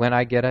 that when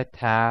I get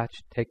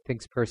attached, take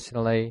things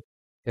personally,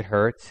 it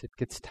hurts, it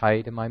gets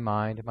tight in my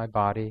mind, in my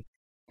body.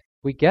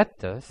 We get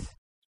this,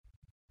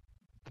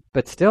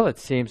 but still it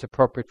seems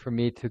appropriate for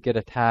me to get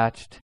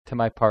attached to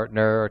my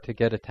partner or to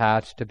get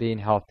attached to being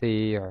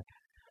healthy or,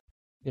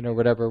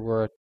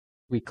 whatever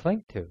we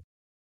cling to.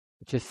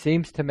 It just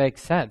seems to make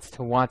sense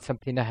to want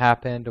something to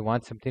happen, to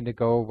want something to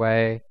go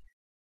away.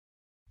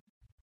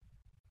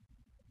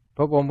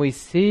 But when we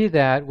see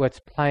that what's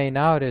playing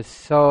out is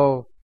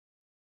so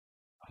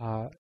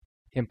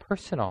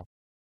impersonal,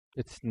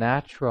 it's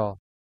natural,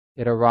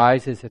 it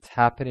arises, it's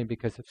happening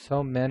because of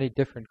so many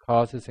different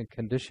causes and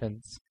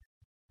conditions,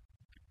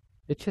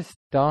 it just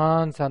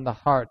dawns on the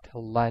heart to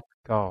let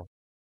go.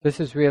 This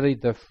is really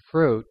the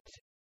fruit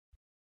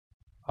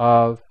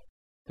of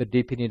the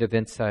deepening of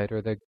insight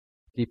or the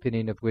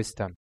deepening of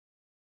wisdom.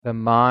 The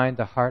mind,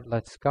 the heart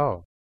lets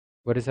go.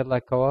 What does it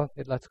let go of?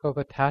 It lets go of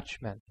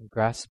attachment and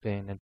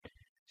grasping and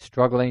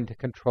struggling to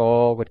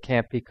control what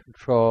can't be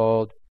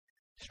controlled,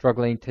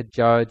 struggling to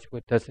judge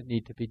what doesn't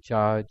need to be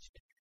judged,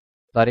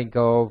 letting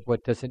go of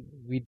what doesn't,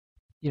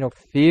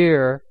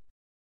 fear,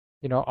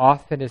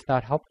 often is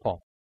not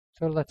helpful.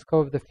 So let's go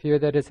of the fear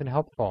that isn't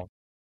helpful.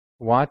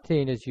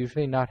 Wanting is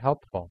usually not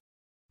helpful.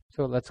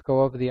 So let's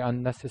go over the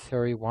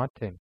unnecessary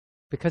wanting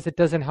because it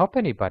doesn't help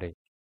anybody.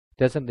 It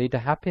doesn't lead to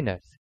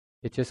happiness.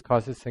 It just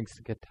causes things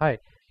to get tight.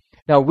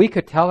 Now, we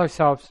could tell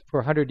ourselves for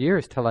 100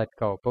 years to let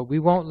go, but we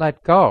won't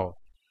let go.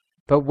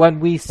 But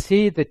when we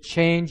see the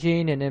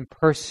changing and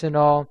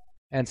impersonal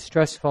and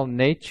stressful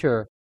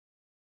nature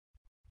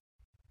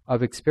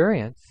of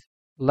experience,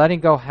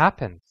 letting go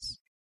happens.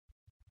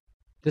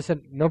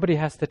 Nobody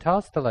has to tell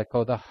us to let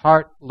go. The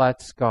heart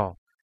lets go.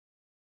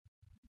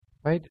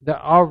 Right?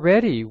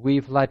 Already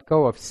we've let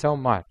go of so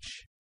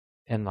much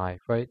in life,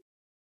 right?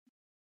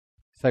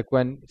 It's like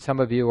when some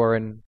of you are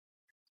in,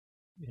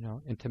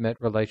 intimate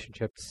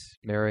relationships,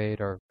 married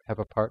or have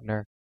a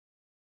partner.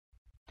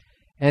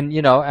 And,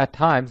 at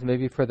times,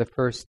 maybe for the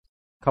first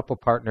couple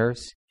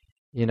partners,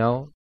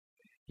 you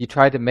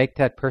try to make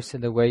that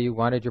person the way you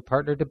wanted your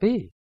partner to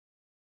be.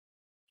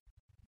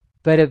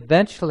 But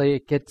eventually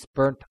it gets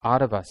burnt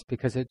out of us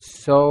because it's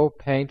so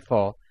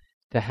painful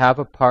to have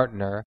a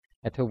partner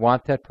and to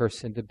want that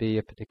person to be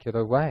a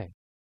particular way.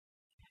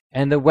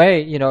 And the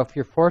way, if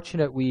you're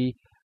fortunate, we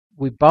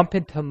bump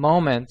into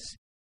moments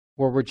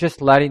where we're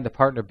just letting the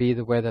partner be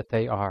the way that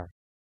they are.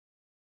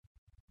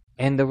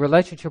 And the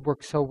relationship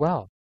works so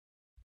well.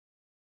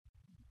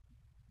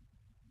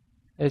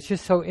 It's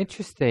just so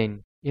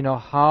interesting,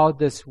 how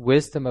this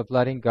wisdom of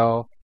letting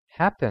go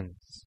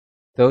happens.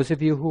 Those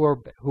of you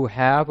who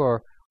have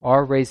or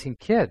are raising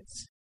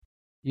kids,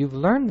 you've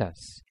learned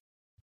this,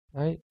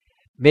 right?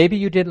 Maybe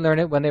you didn't learn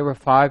it when they were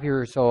 5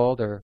 years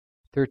old or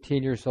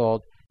 13 years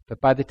old,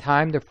 but by the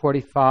time they're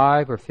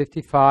 45 or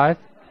 55,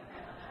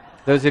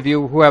 those of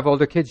you who have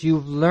older kids,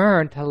 you've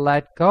learned to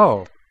let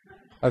go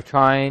of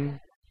trying,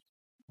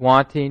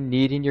 wanting,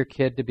 needing your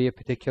kid to be a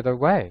particular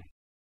way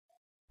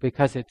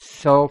because it's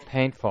so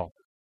painful.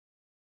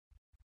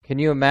 Can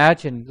you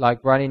imagine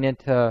running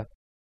into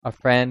a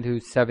friend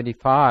who's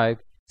 75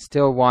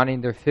 still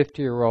wanting their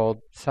 50-year-old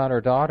son or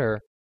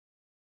daughter,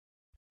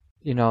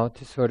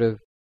 to sort of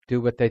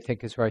do what they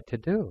think is right to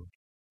do?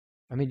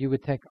 I mean, you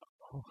would think,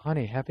 oh,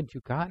 honey, haven't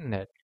you gotten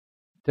it?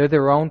 They're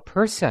their own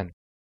person.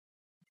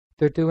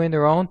 They're doing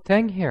their own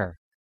thing here.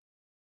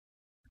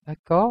 Let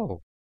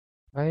go,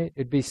 right?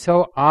 It'd be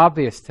so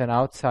obvious to an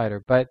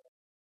outsider, but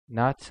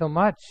not so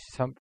much.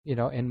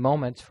 In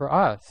moments for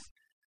us,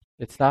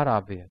 it's not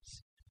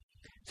obvious.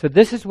 So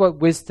this is what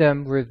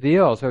wisdom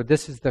reveals, or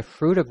this is the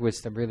fruit of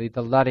wisdom, really,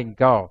 the letting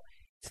go.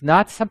 It's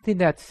not something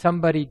that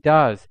somebody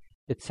does.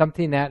 It's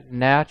something that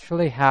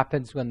naturally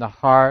happens when the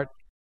heart,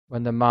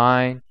 when the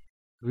mind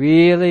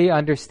really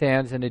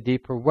understands in a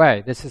deeper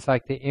way. This is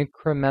like the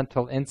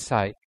incremental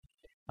insight.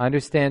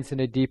 Understands in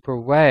a deeper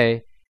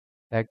way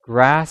that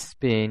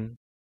grasping,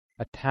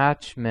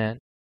 attachment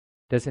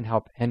doesn't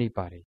help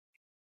anybody.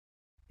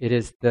 It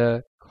is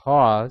the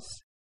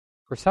cause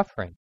for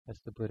suffering, as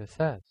the Buddha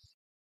says.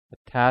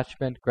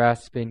 Attachment,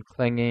 grasping,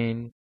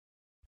 clinging,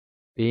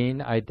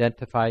 being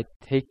identified,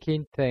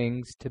 taking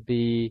things to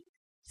be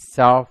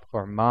self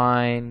or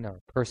mine or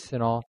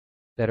personal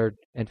that are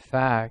in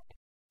fact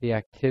the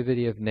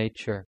activity of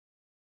nature,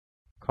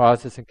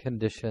 causes and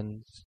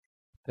conditions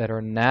that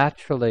are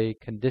naturally,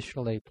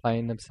 conditionally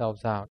playing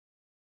themselves out.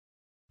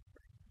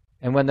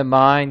 And when the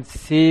mind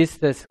sees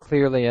this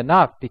clearly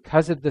enough,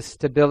 because of the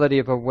stability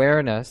of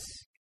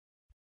awareness,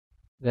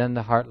 then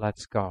the heart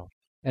lets go.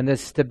 And the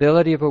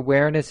stability of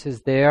awareness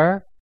is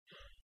there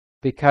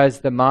because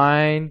the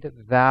mind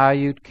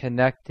valued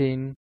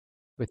connecting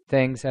with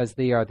things as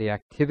they are, the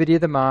activity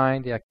of the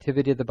mind, the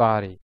activity of the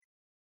body.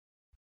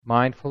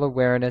 Mindful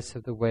awareness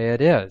of the way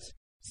it is.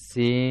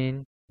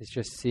 Seeing is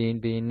just seeing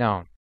being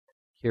known.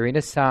 Hearing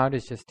a sound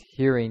is just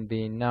hearing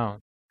being known.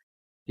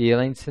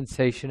 Feeling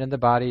sensation in the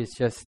body is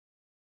just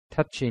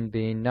touching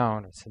being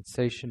known, a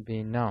sensation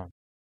being known.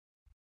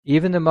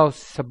 Even the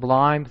most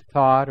sublime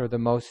thought or the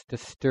most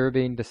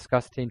disturbing,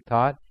 disgusting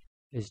thought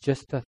is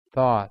just a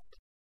thought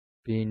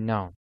being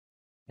known.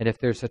 And if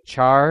there's a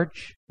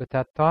charge with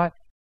that thought,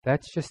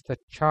 that's just a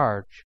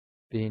charge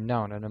being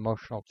known, an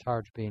emotional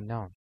charge being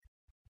known.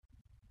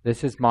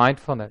 This is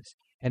mindfulness.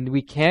 And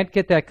we can't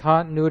get that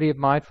continuity of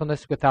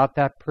mindfulness without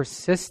that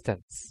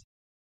persistence.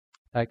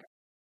 Like,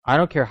 I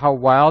don't care how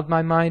wild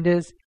my mind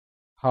is,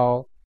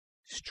 how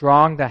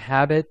strong the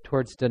habit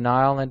towards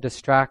denial and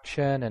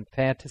distraction and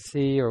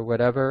fantasy or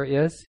whatever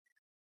is.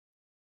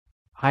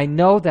 I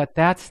know that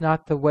that's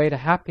not the way to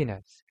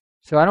happiness.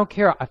 So I don't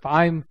care if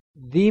I'm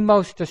the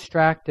most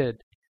distracted,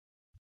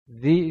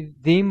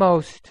 the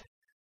most,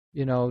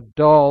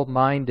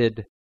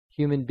 dull-minded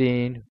human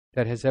being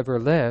that has ever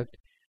lived.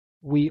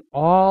 We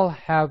all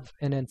have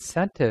an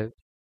incentive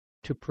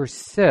to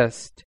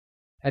persist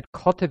at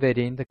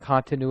cultivating the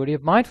continuity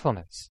of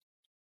mindfulness.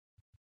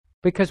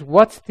 Because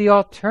what's the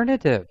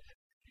alternative?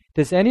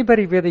 Does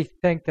anybody really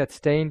think that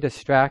staying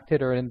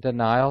distracted or in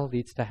denial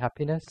leads to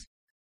happiness?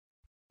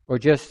 Or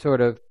just sort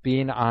of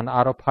being on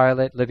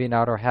autopilot, living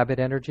out our habit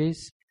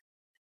energies?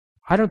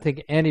 I don't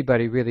think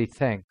anybody really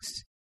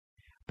thinks.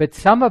 But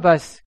some of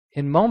us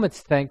in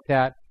moments think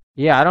that,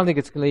 I don't think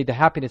it's going to lead to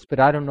happiness, but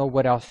I don't know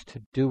what else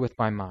to do with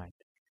my mind.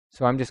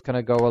 So I'm just going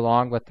to go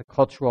along with the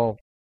cultural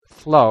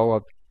flow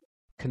of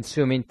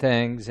consuming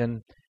things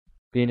and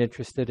being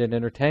interested in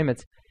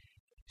entertainments.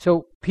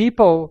 So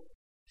people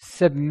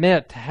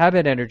submit to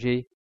habit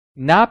energy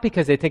not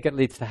because they think it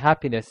leads to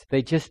happiness,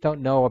 they just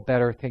don't know a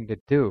better thing to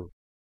do.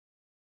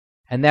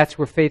 And that's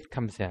where faith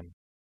comes in.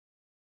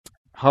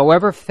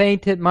 However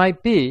faint it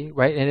might be,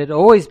 right, and it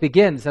always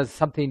begins as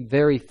something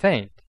very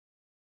faint.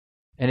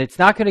 And it's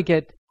not going to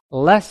get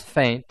less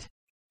faint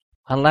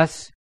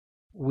unless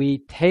we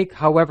take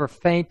however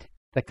faint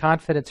the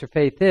confidence or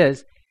faith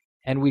is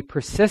and we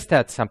persist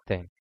at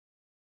something.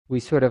 We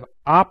sort of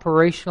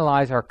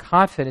operationalize our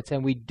confidence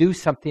and we do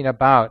something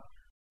about,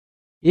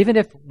 even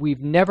if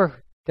we've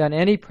never done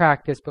any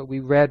practice, but we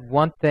read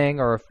one thing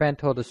or a friend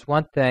told us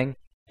one thing,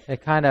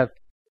 it kind of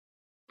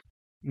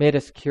made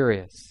us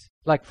curious.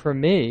 Like for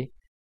me,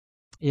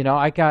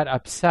 I got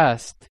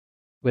obsessed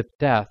with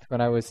death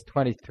when I was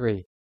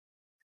 23.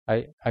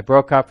 I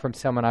broke up from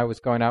someone I was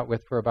going out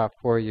with for about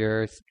 4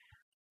 years.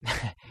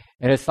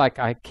 And it's like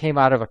I came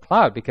out of a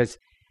cloud because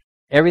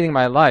everything in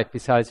my life,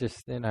 besides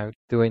just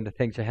doing the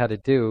things you had to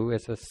do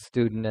as a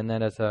student and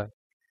then as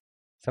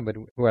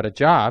somebody who had a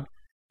job,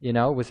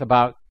 was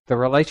about the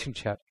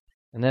relationship.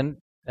 And then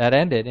that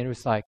ended, and it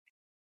was like,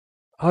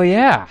 oh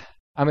yeah,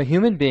 I'm a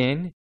human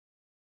being,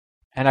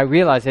 and I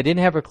realized I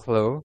didn't have a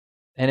clue.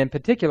 And in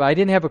particular, I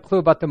didn't have a clue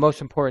about the most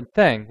important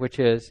thing, which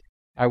is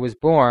I was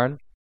born,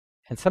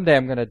 and someday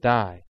I'm going to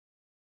die.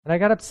 And I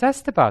got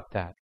obsessed about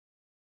that.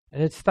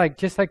 And it's like,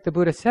 just like the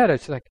Buddha said,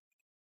 it's like,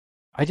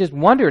 I just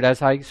wondered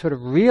as I sort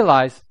of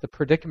realized the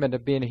predicament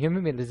of being a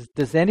human being,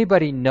 does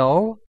anybody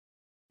know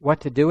what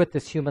to do with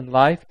this human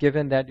life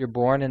given that you're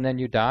born and then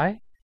you die?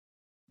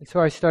 And so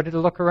I started to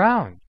look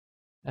around.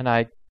 And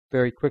I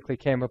very quickly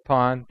came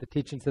upon the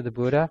teachings of the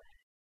Buddha.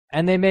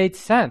 And they made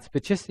sense.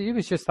 But it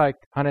was just like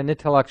on an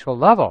intellectual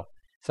level.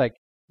 It's like,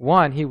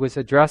 one, he was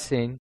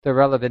addressing the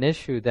relevant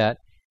issue that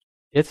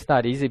it's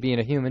not easy being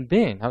a human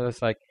being. I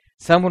was like,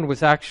 someone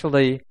was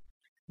actually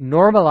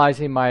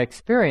normalizing my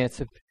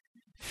experience of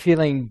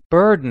feeling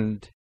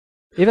burdened,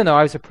 even though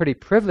I was a pretty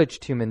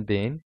privileged human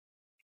being.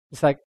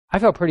 It's like I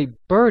felt pretty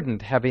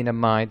burdened having a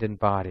mind and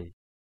body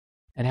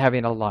and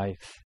having a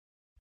life.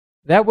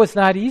 That was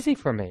not easy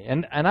for me,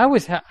 and I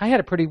had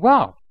it pretty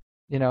well,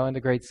 in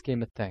the great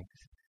scheme of things.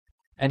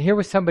 And here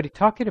was somebody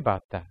talking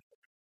about that,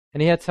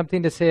 and he had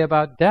something to say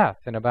about death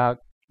and about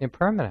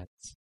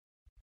impermanence,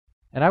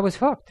 and I was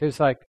hooked. It was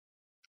like,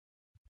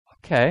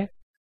 okay,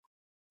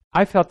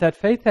 I felt that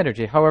faith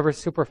energy, however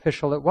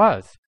superficial it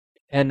was,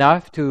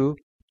 enough to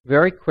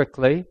very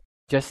quickly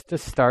just to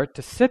start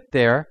to sit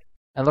there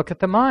and look at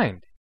the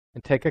mind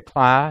and take a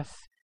class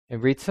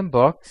and read some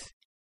books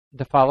and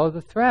to follow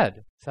the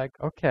thread. It's like,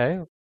 okay,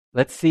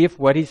 let's see if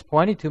what he's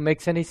pointing to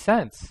makes any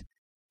sense,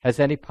 has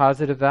any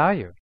positive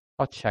value.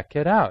 I'll check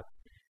it out.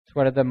 It's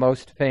one of the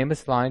most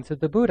famous lines of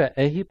the Buddha,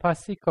 Ehi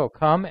Pasiko,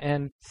 come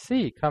and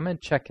see, come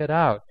and check it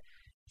out.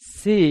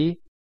 See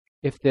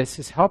if this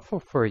is helpful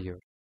for you.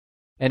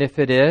 And if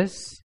it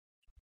is,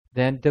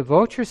 then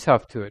devote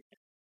yourself to it.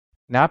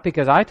 Not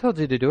because I told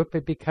you to do it,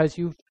 but because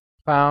you've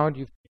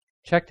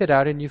checked it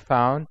out and you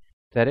found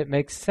that it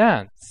makes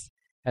sense.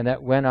 And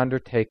that when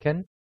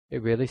undertaken,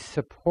 it really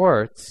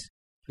supports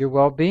your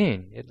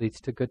well-being. It leads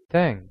to good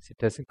things. It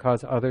doesn't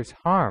cause others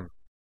harm.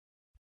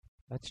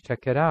 Let's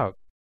check it out.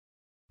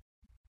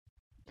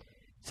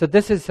 So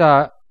this is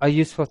a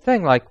useful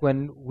thing. Like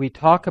when we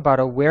talk about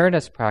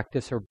awareness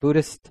practice or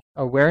Buddhist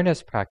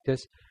awareness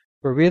practice,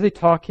 we're really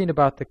talking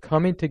about the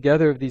coming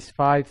together of these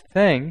 5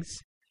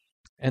 things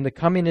and the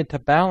coming into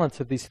balance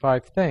of these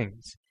 5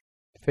 things.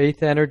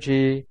 Faith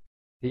energy,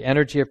 the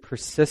energy of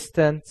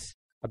persistence,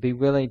 of being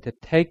willing to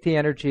take the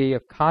energy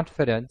of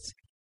confidence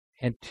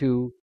and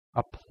to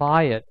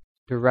apply it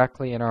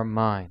directly in our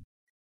mind.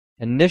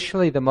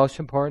 Initially, the most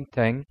important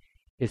thing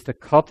is to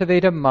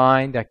cultivate a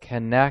mind that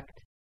can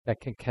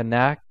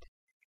connect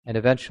and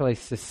eventually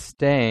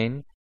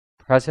sustain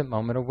present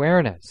moment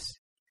awareness,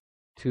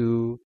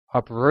 to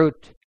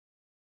uproot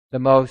the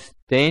most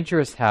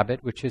dangerous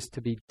habit, which is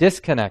to be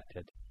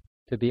disconnected,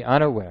 to be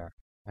unaware,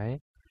 right?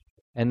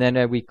 And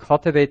then we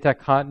cultivate that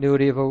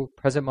continuity of a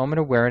present moment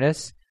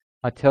awareness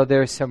until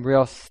there's some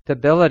real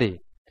stability,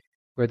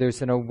 where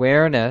there's an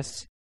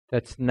awareness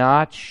that's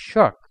not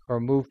shook or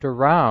moved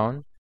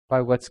around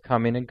by what's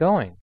coming and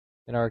going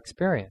in our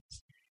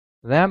experience.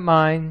 That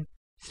mind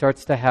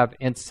starts to have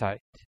insight.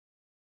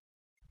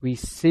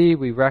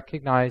 We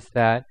recognize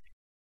that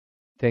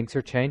things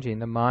are changing.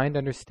 The mind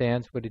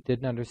understands what it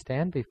didn't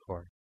understand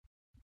before.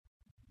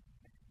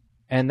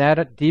 And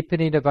that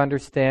deepening of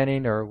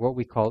understanding, or what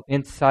we call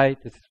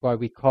insight, this is why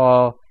we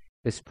call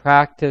this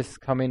practice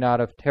coming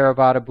out of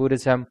Theravada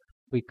Buddhism,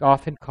 we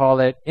often call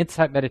it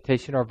insight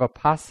meditation or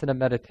Vipassana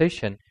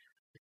meditation.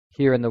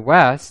 Here in the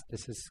West,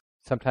 this is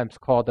sometimes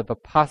called the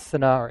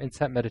Vipassana or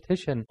Insight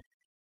Meditation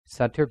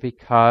Center,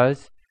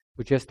 because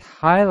we're just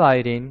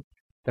highlighting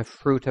the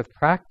fruit of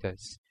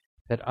practice,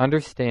 that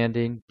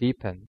understanding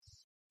deepens.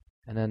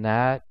 And then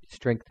that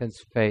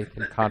strengthens faith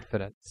and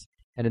confidence.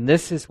 And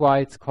this is why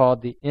it's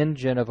called the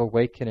engine of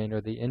awakening,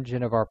 or the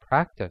engine of our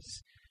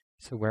practice.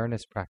 It's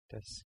awareness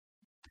practice.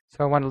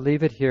 So I want to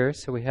leave it here.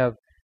 So we have a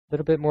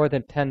little bit more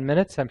than 10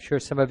 minutes. I'm sure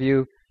some of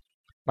you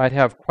might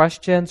have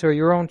questions or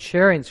your own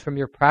sharings from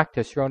your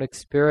practice, your own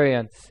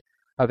experience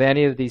of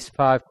any of these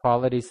 5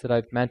 qualities that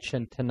I've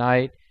mentioned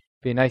tonight.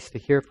 It'd be nice to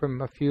hear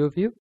from a few of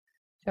you.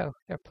 So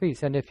yeah,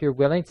 please, and if you're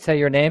willing, say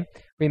your name.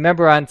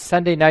 Remember, on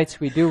Sunday nights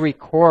we do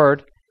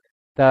record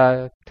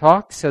the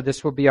talk, so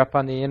this will be up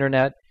on the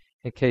internet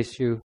in case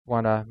you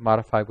want to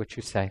modify what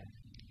you say.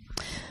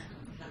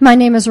 My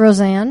name is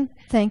Roseanne.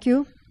 Thank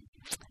you,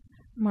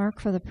 Mark,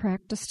 for the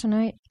practice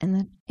tonight and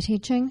the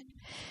teaching.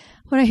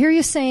 What I hear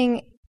you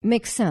saying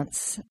makes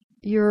sense.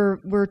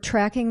 We're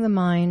tracking the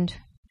mind.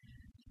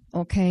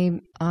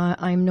 Okay,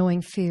 I'm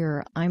knowing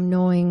fear. I'm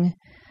knowing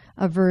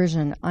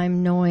aversion.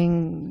 I'm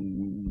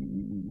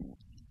knowing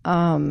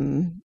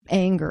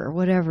anger,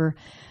 whatever.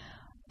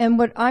 And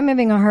what I'm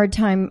having a hard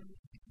time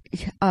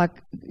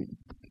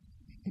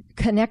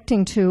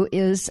connecting to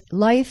is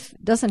life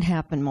doesn't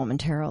happen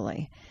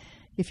momentarily.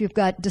 If you've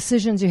got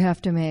decisions you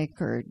have to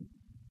make, or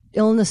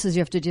illnesses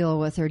you have to deal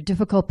with, or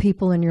difficult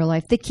people in your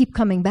life, they keep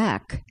coming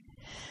back.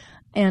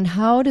 And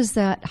how do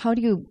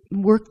you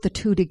work the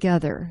two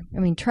together? I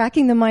mean,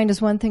 tracking the mind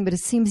is one thing, but it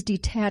seems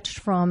detached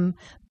from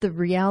the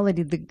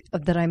reality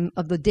of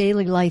the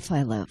daily life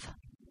I live.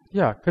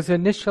 Yeah, because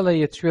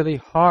initially it's really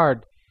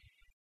hard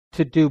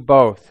to do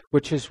both,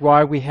 which is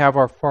why we have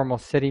our formal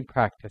sitting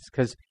practice,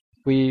 because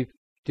we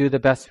do the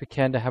best we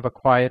can to have a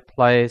quiet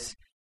place,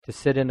 to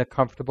sit in a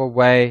comfortable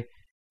way,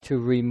 to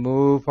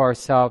remove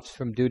ourselves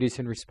from duties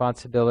and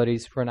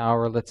responsibilities for an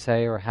hour, let's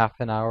say, or half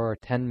an hour, or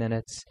 10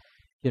 minutes,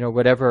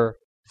 whatever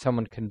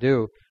someone can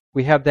do.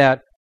 We have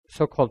that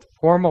so-called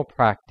formal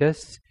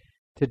practice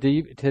to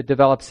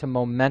develop some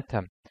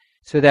momentum,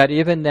 so that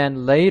even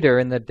then later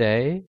in the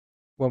day,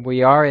 when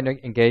we are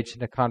engaged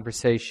in a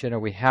conversation, or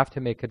we have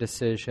to make a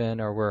decision,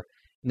 or we're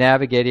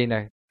navigating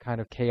a kind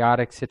of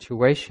chaotic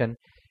situation,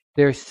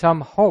 there's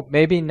some hope,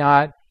 maybe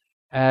not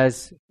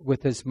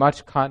with as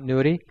much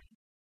continuity,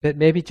 but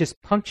maybe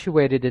just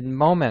punctuated in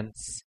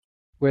moments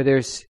where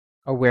there's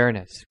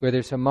awareness, where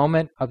there's a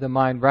moment of the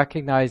mind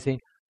recognizing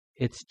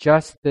it's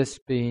just this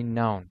being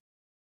known,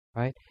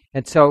 right?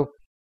 And so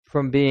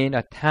from being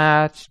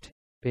attached,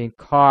 being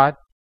caught,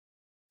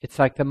 it's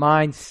like the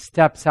mind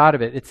steps out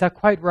of it. It's not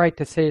quite right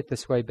to say it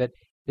this way, but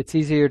it's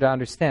easier to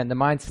understand. The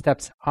mind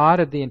steps out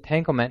of the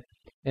entanglement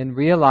and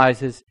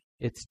realizes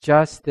it's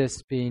just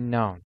this being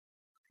known.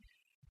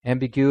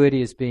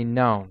 Ambiguity is being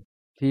known.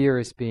 Fear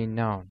is being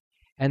known.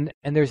 And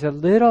there's a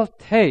little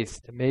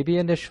taste, maybe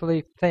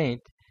initially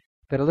faint,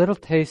 but a little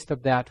taste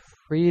of that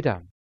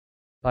freedom,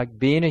 like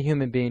being a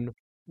human being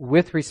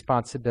with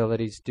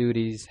responsibilities,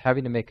 duties,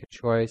 having to make a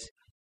choice,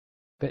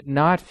 but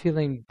not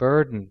feeling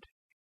burdened.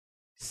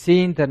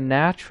 Seeing the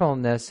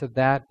naturalness of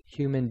that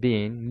human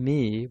being,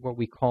 me, what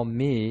we call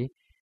me,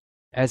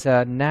 as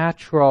a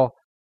natural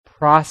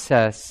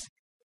process,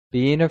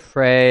 being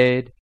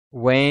afraid,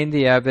 weighing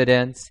the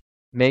evidence,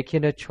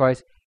 making a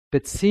choice,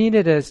 but seeing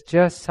it as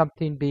just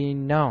something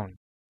being known.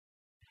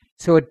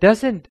 So it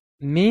doesn't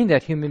mean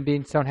that human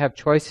beings don't have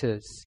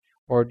choices,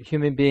 or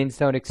human beings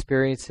don't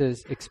experience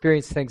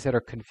things that are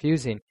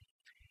confusing,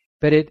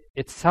 but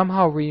it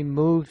somehow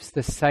removes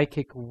the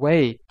psychic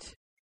weight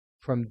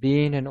from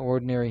being an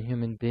ordinary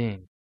human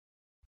being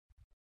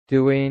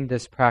doing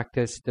this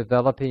practice,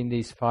 developing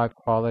these 5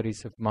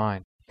 qualities of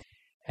mind.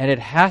 And it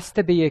has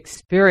to be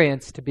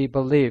experienced to be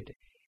believed.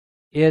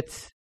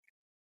 It's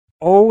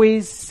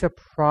always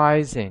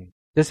surprising.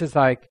 This is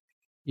like,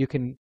 you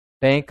can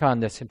bank on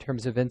this in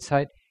terms of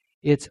insight.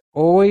 It's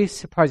always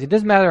surprising. It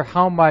doesn't matter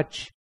how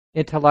much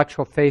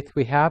intellectual faith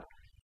we have.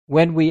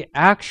 When we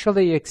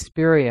actually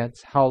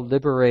experience how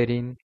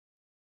liberating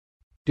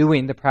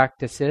doing the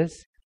practice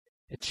is,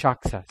 it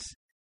shocks us.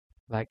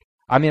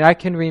 I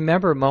can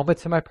remember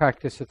moments in my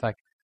practice with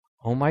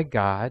oh my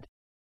God,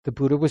 the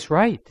Buddha was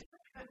right.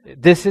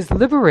 This is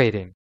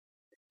liberating.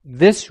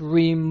 This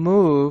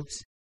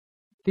removes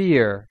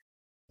fear.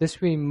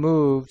 This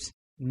removes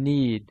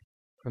need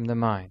from the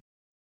mind.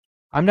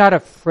 I'm not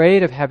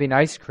afraid of having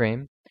ice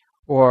cream,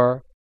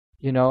 or,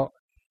 it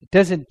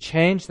doesn't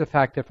change the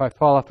fact that if I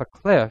fall off a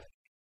cliff,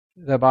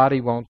 the body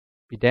won't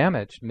be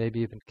damaged, maybe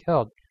even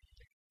killed.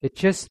 It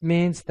just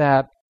means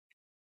that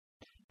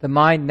the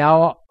mind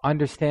now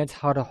understands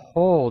how to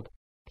hold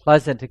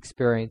pleasant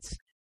experience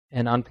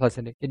and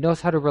unpleasant. It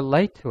knows how to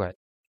relate to it.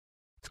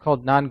 It's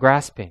called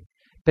non-grasping.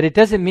 But it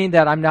doesn't mean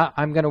that I'm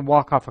going to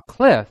walk off a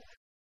cliff,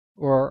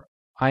 or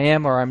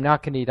I'm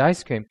not going to eat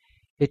ice cream.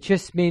 It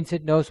just means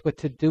it knows what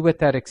to do with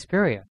that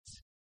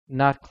experience,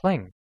 not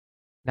cling,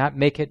 not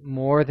make it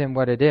more than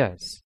what it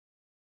is.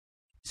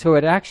 So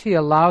it actually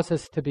allows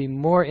us to be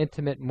more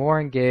intimate,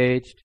 more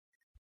engaged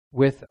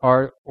with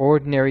our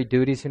ordinary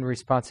duties and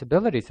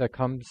responsibilities that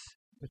comes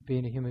with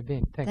being a human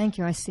being. Thanks. Thank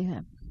you. I see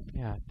that.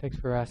 Yeah, thanks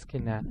for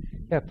asking that.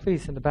 Yeah,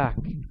 please, in the back.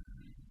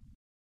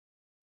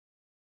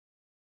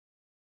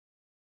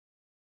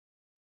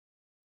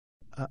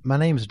 My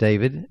name's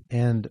David,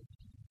 and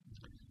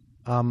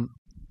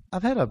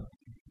I've had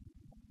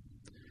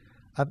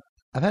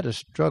a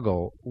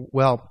struggle.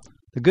 Well,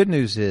 the good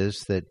news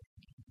is that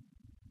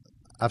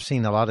I've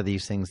seen a lot of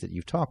these things that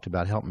you've talked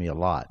about help me a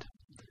lot.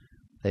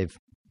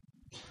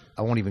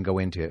 I won't even go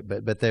into it,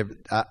 but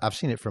I've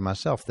seen it for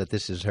myself that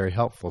this is very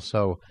helpful.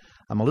 So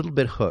I'm a little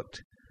bit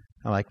hooked.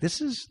 I'm like,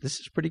 this is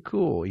pretty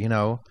cool.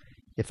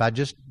 If I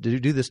just do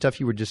the stuff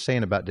you were just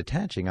saying about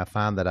detaching, I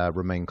find that I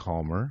remain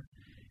calmer.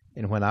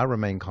 And when I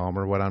remain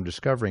calmer, what I'm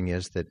discovering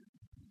is that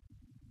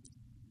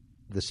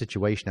the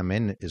situation I'm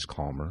in is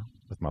calmer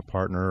with my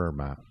partner or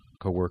my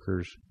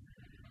coworkers.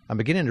 I'm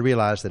beginning to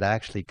realize that I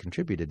actually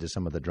contributed to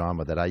some of the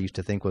drama that I used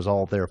to think was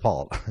all their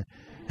fault.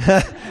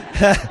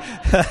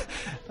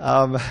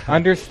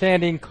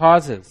 Understanding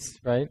causes,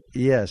 right?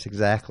 Yes,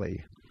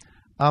 exactly.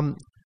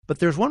 But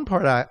there's one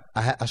part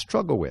I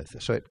struggle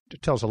with. So it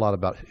tells a lot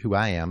about who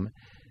I am.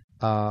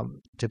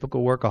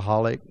 Typical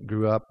workaholic,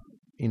 grew up,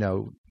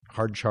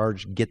 hard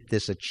charge, get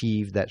this,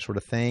 achieve, that sort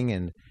of thing.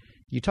 And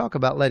you talk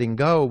about letting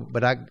go,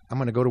 but I'm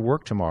going to go to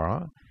work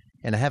tomorrow,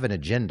 and I have an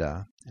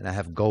agenda, and I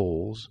have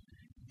goals,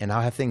 and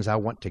I have things I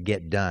want to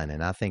get done,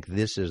 and I think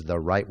this is the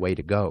right way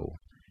to go.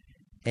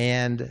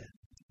 And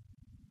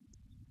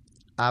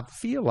I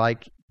feel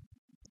like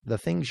the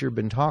things you've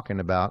been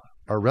talking about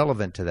are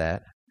relevant to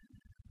that,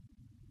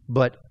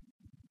 but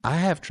I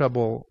have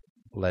trouble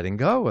letting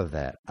go of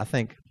that. I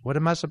think, what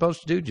am I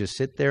supposed to do? Just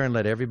sit there and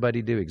let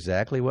everybody do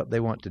exactly what they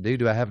want to do?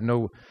 Do I have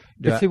no...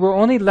 See, we're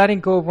only letting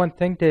go of one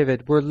thing,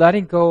 David. We're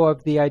letting go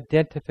of the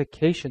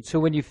identification. So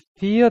when you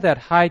feel that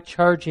high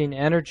charging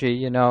energy,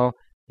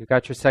 you've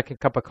got your second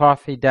cup of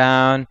coffee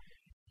down,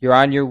 you're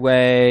on your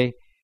way,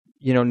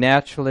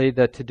 naturally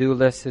the to-do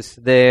list is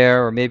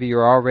there, or maybe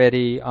you're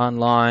already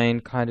online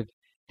kind of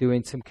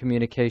doing some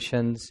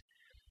communications.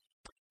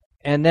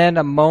 And then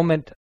a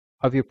moment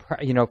of your,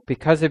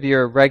 because of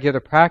your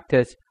regular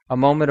practice, a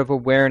moment of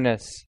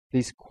awareness,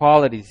 these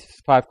qualities,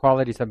 5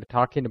 qualities I've been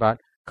talking about,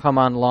 come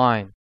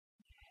online.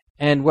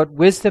 And what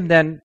wisdom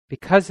then,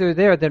 because they're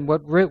there, then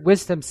what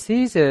wisdom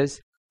sees is,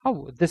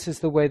 oh, this is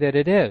the way that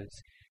it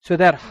is. So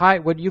that high,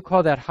 what you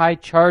call that high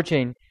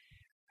charging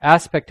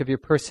aspect of your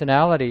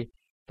personality,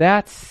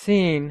 that's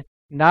seen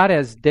not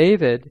as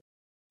David,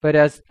 but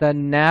as the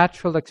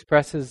natural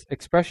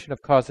expression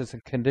of causes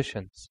and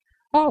conditions.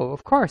 Oh,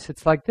 of course,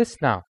 it's like this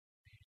now.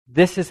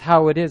 This is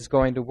how it is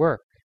going to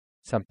work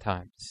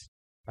sometimes,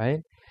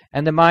 right?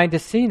 And the mind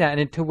is seeing that.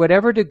 And to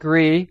whatever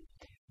degree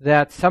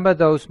that some of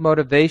those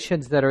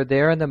motivations that are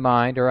there in the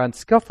mind are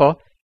unskillful,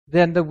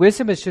 then the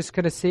wisdom is just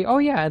going to see, oh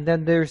yeah, and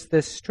then there's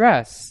this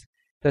stress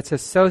that's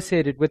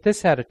associated with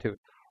this attitude.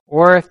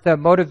 Or if the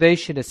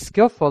motivation is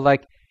skillful,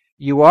 like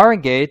you are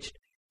engaged,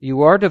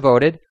 you are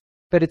devoted,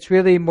 but it's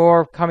really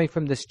more coming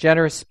from this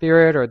generous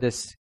spirit or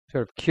this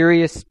sort of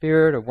curious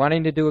spirit of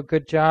wanting to do a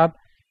good job,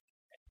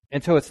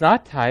 and so it's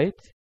not tight,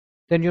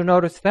 then you'll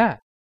notice that.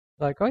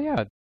 Like, oh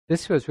yeah,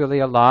 this feels really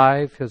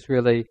alive, feels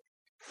really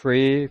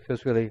free,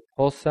 feels really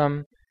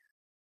wholesome,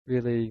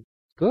 really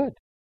good,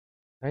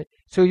 right?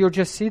 So you'll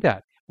just see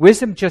that.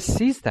 Wisdom just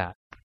sees that.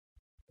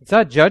 It's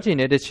not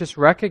judging it, it's just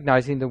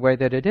recognizing the way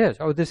that it is.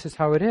 Oh, this is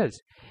how it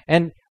is.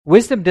 And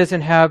wisdom it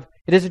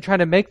isn't trying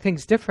to make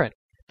things different,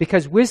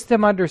 because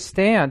wisdom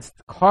understands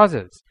the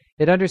causes.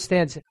 It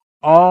understands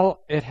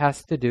all it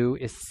has to do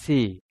is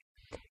see.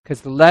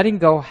 Because the letting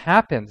go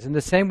happens in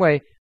the same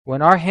way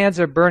When our hands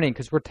are burning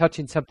because we're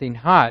touching something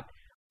hot,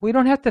 we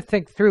don't have to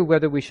think through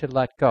whether we should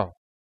let go.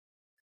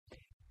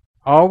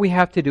 All we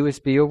have to do is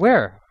be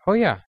aware. Oh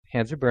yeah,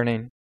 hands are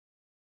burning.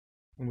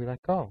 And we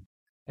let go.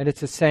 And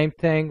it's the same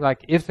thing,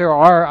 like if there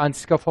are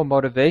unskillful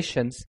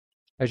motivations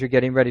as you're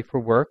getting ready for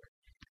work,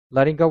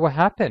 letting go will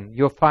happen.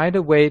 You'll find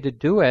a way to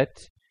do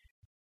it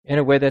in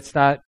a way that's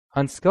not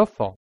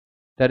unskillful.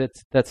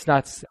 That's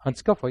not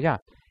unskillful, yeah.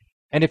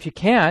 And if you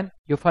can,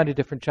 you'll find a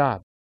different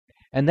job.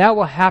 And that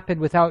will happen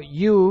without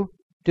you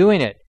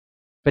doing it.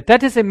 But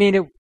that doesn't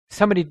mean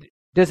somebody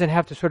doesn't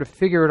have to sort of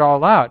figure it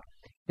all out.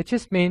 It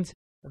just means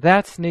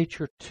that's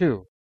nature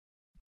too.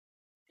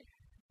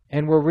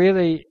 And we're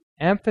really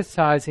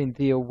emphasizing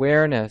the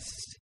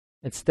awareness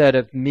instead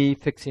of me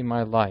fixing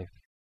my life.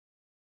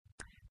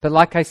 But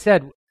like I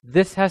said,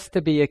 this has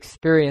to be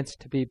experienced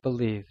to be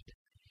believed,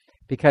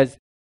 because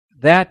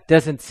that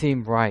doesn't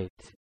seem right.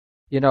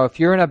 You know, if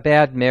you're in a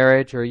bad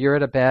marriage or you're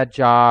at a bad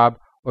job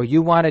or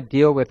you want to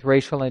deal with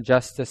racial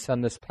injustice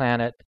on this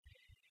planet,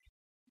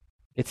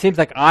 it seems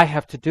like I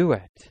have to do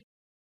it.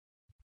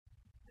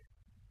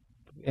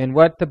 And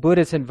what the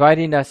Buddha is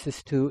inviting us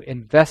is to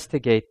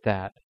investigate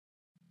that,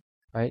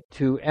 right?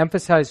 To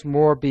emphasize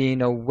more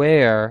being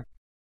aware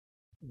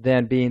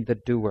than being the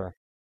doer.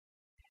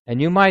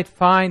 And you might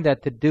find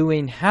that the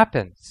doing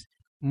happens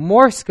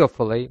more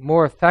skillfully,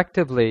 more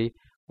effectively,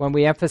 when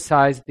we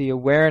emphasize the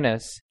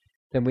awareness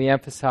than we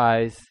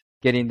emphasize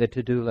getting the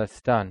to-do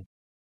list done.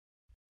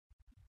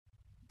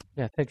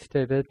 Yeah, thanks,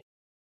 David.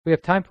 We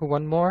have time for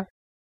one more.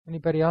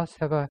 Anybody else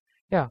have a...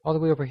 Yeah, all the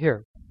way over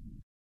here.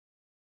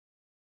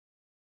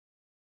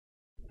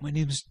 My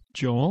name is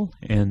Joel,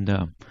 and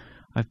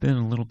I've been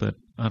a little bit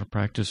out of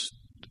practice,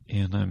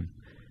 and I'm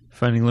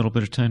finding a little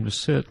bit of time to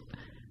sit.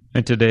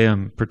 And today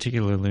I'm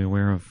particularly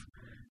aware of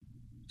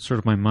sort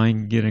of my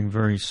mind getting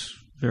very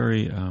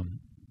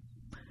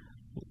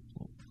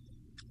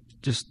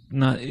just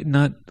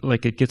not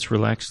like it gets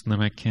relaxed and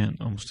then I can't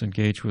almost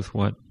engage with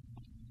what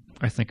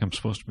I think I'm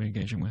supposed to be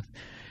engaging with.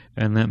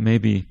 And that may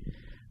be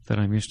that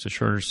I'm used to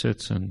shorter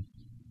sits and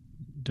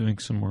doing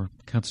some more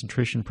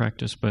concentration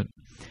practice, but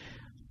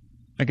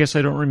I guess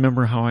I don't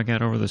remember how I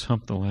got over this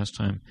hump the last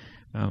time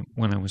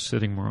when I was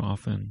sitting more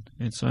often.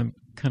 And so I'm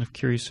kind of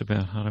curious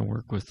about how to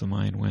work with the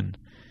mind when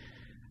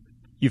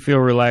you feel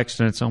relaxed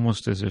and it's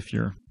almost as if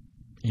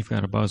you've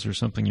got a buzz or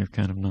something. You're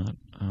kind of not.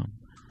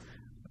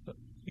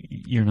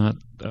 You're not.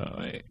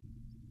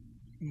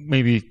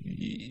 Maybe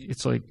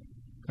it's like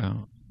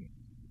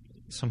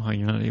somehow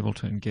you're not able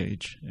to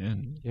engage,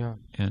 and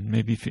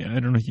maybe I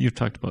don't know. You've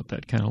talked about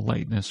that kind of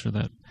lightness or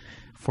that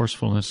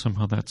forcefulness.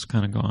 Somehow that's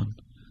kind of gone.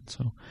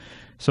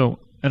 So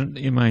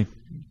am I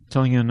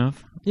telling you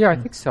enough? Yeah, I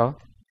think so.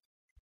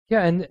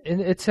 Yeah, and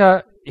it's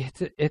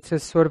a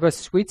sort of a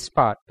sweet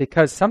spot,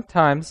 because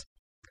sometimes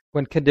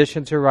when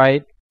conditions are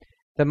right,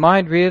 the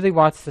mind really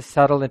wants to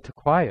settle into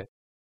quiet.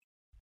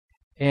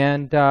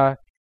 And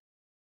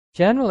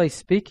generally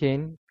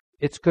speaking,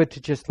 it's good to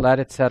just let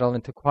it settle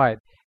into quiet.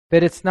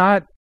 But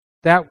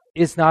that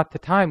is not the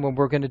time when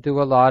we're going to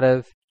do a lot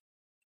of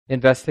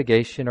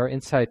investigation or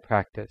insight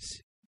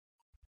practice.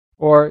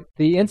 Or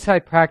the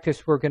insight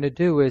practice we're going to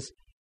do is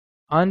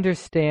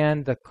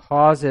understand the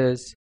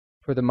causes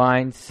for the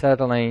mind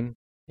settling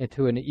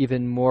into an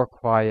even more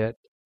quiet,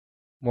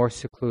 more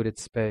secluded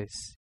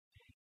space.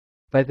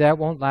 But that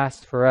won't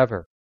last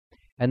forever.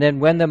 And then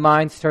when the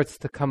mind starts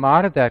to come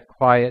out of that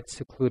quiet,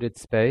 secluded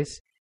space,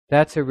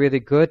 that's a really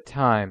good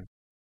time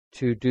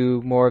to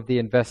do more of the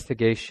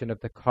investigation of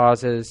the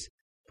causes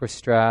for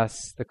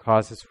stress, the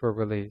causes for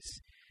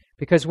release.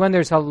 Because when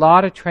there's a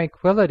lot of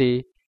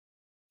tranquility,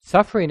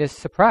 suffering is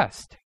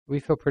suppressed. We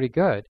feel pretty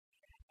good.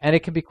 And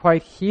it can be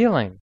quite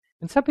healing.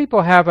 And some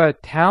people have a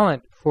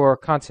talent for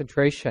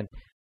concentration,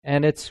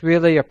 and it's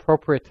really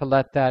appropriate to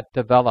let that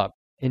develop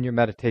in your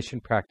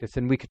meditation practice.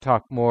 And we could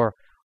talk more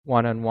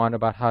one-on-one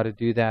about how to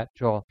do that,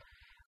 Joel.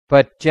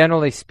 But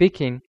generally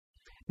speaking,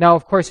 now,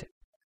 of course,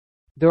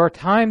 there are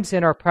times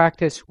in our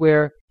practice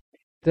where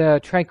the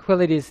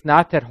tranquility is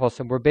not that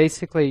wholesome. We're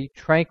basically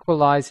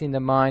tranquilizing the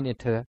mind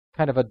into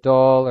kind of a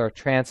dull or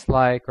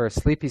trance-like or a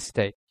sleepy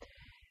state.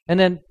 And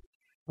then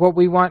what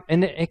we want,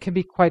 and it can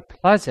be quite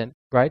pleasant,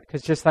 right?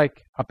 Because just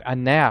like a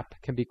nap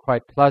can be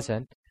quite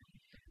pleasant.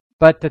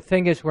 But the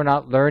thing is, we're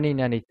not learning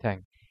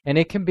anything. And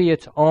it can be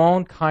its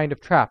own kind of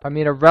trap. I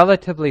mean, a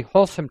relatively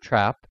wholesome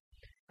trap,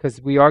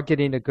 because we are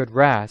getting a good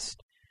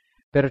rest,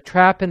 but a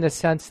trap in the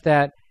sense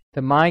that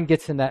the mind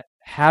gets in that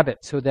habit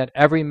so that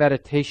every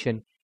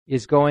meditation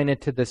is going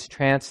into this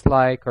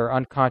trance-like or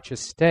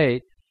unconscious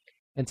state.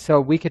 And so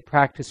we could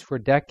practice for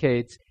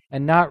decades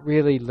and not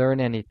really learn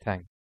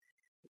anything.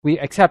 We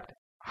accept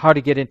how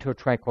to get into a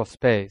tranquil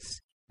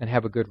space and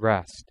have a good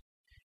rest,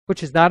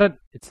 which is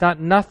it's not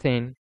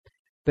nothing,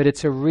 but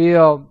it's a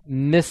real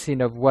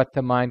missing of what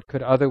the mind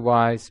could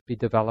otherwise be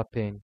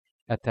developing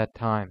at that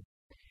time.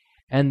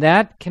 And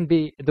that can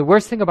be, the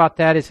worst thing about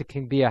that is it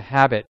can be a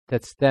habit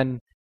that's then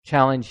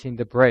challenging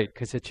to break,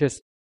 because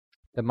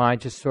the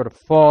mind just sort of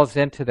falls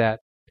into that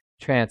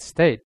trance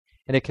state.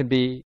 And it can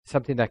be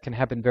something that can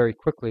happen very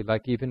quickly,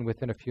 like even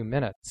within a few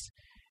minutes.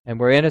 And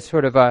we're in a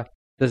sort of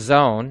the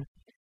zone,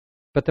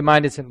 but the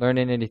mind isn't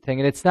learning anything.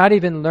 And it's not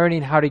even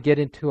learning how to get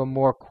into a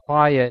more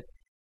quiet,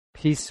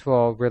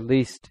 peaceful,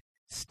 released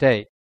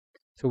state.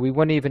 So we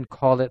wouldn't even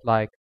call it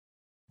like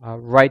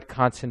right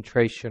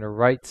concentration or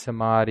right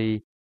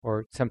samadhi,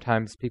 or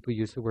sometimes people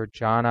use the word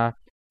jhana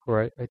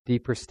for a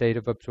deeper state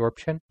of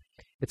absorption.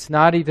 It's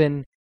not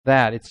even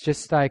that. It's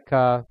just like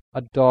a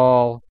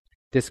dull,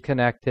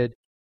 disconnected,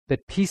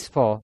 but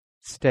peaceful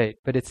state.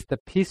 But it's the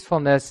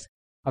peacefulness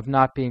of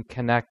not being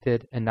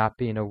connected and not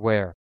being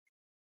aware.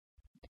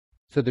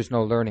 So there's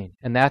no learning.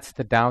 And that's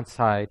the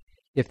downside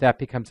if that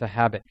becomes a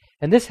habit.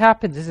 And this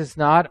happens, this is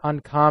not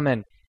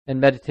uncommon in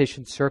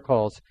meditation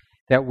circles,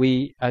 that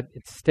we, in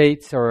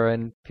states or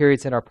in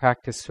periods in our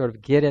practice, sort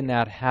of get in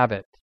that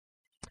habit.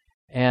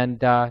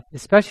 And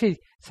especially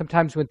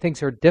sometimes when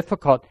things are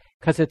difficult,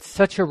 because it's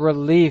such a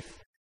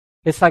relief.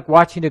 It's like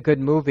watching a good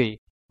movie.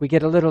 We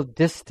get a little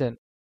distance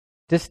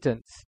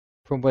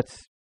from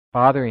what's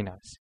bothering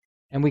us.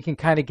 And we can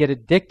kind of get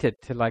addicted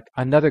to like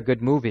another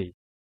good movie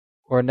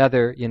or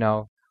another,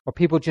 or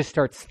people just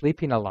start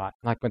sleeping a lot,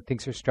 like when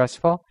things are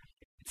stressful.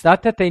 It's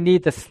not that they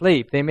need the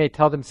sleep. They may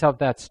tell themselves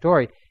that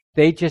story.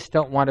 They just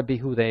don't want to be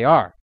who they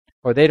are,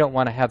 or they don't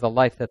want to have the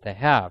life that they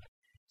have.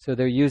 So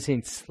they're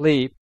using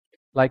sleep,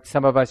 like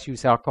some of us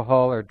use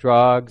alcohol or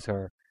drugs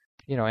or,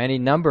 any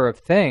number of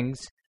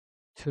things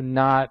to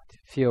not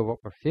feel what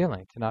we're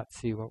feeling, to not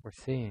see what we're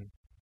seeing.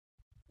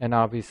 And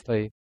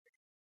obviously,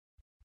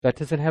 that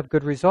doesn't have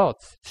good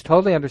results. It's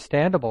totally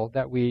understandable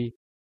that we,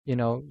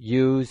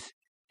 use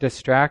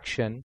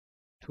distraction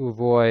to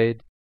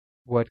avoid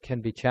what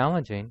can be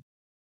challenging,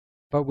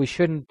 but we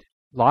shouldn't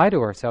lie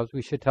to ourselves.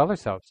 We should tell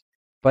ourselves.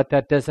 But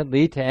that doesn't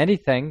lead to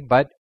anything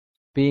but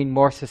being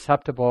more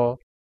susceptible,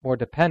 more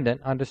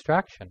dependent on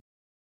distraction.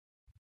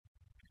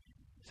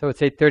 So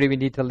it's 8:30. We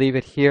need to leave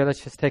it here.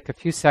 Let's just take a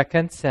few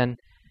seconds and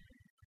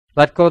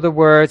let go of the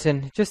words,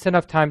 and just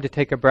enough time to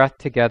take a breath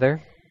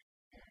together.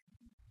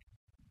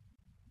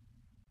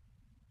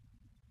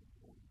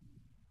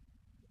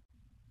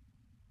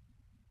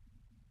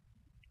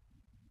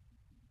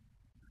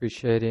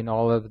 Appreciating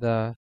all of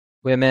the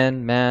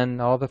women,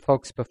 men, all the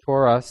folks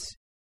before us.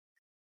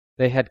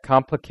 They had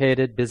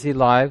complicated, busy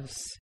lives,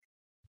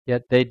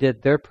 yet they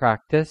did their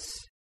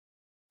practice,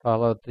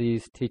 followed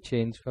these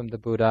teachings from the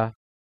Buddha,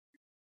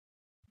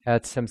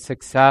 had some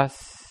success,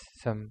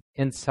 some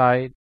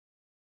insight,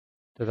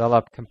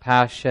 developed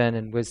compassion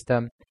and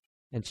wisdom,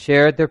 and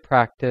shared their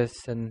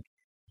practice. And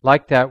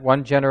like that,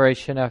 one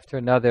generation after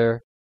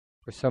another,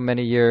 for so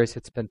many years,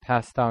 it's been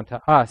passed down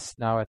to us.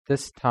 Now at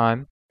this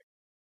time,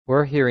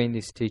 we're hearing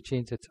these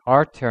teachings. It's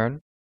our turn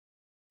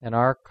in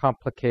our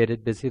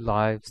complicated, busy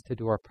lives to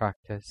do our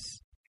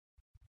practice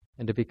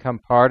and to become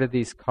part of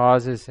these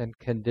causes and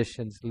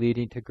conditions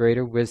leading to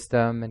greater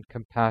wisdom and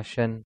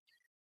compassion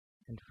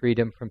and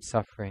freedom from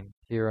suffering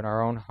here in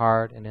our own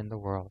heart and in the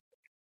world.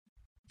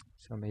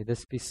 So may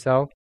this be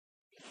so.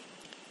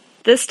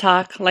 This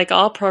talk, like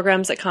all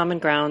programs at Common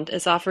Ground,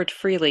 is offered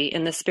freely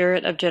in the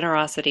spirit of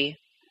generosity.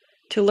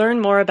 To learn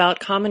more about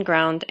Common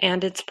Ground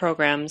and its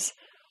programs,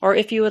 or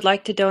if you would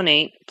like to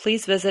donate,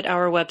 please visit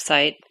our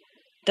website,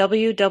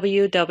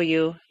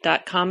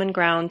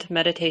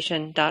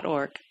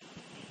 www.commongroundmeditation.org.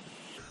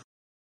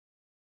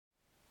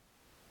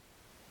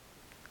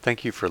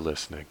 Thank you for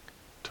listening.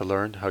 To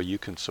learn how you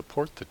can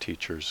support the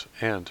teachers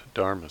and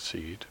Dharma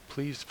Seed,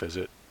 please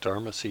visit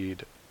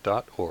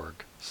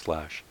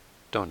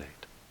dharmaseed.org/donate.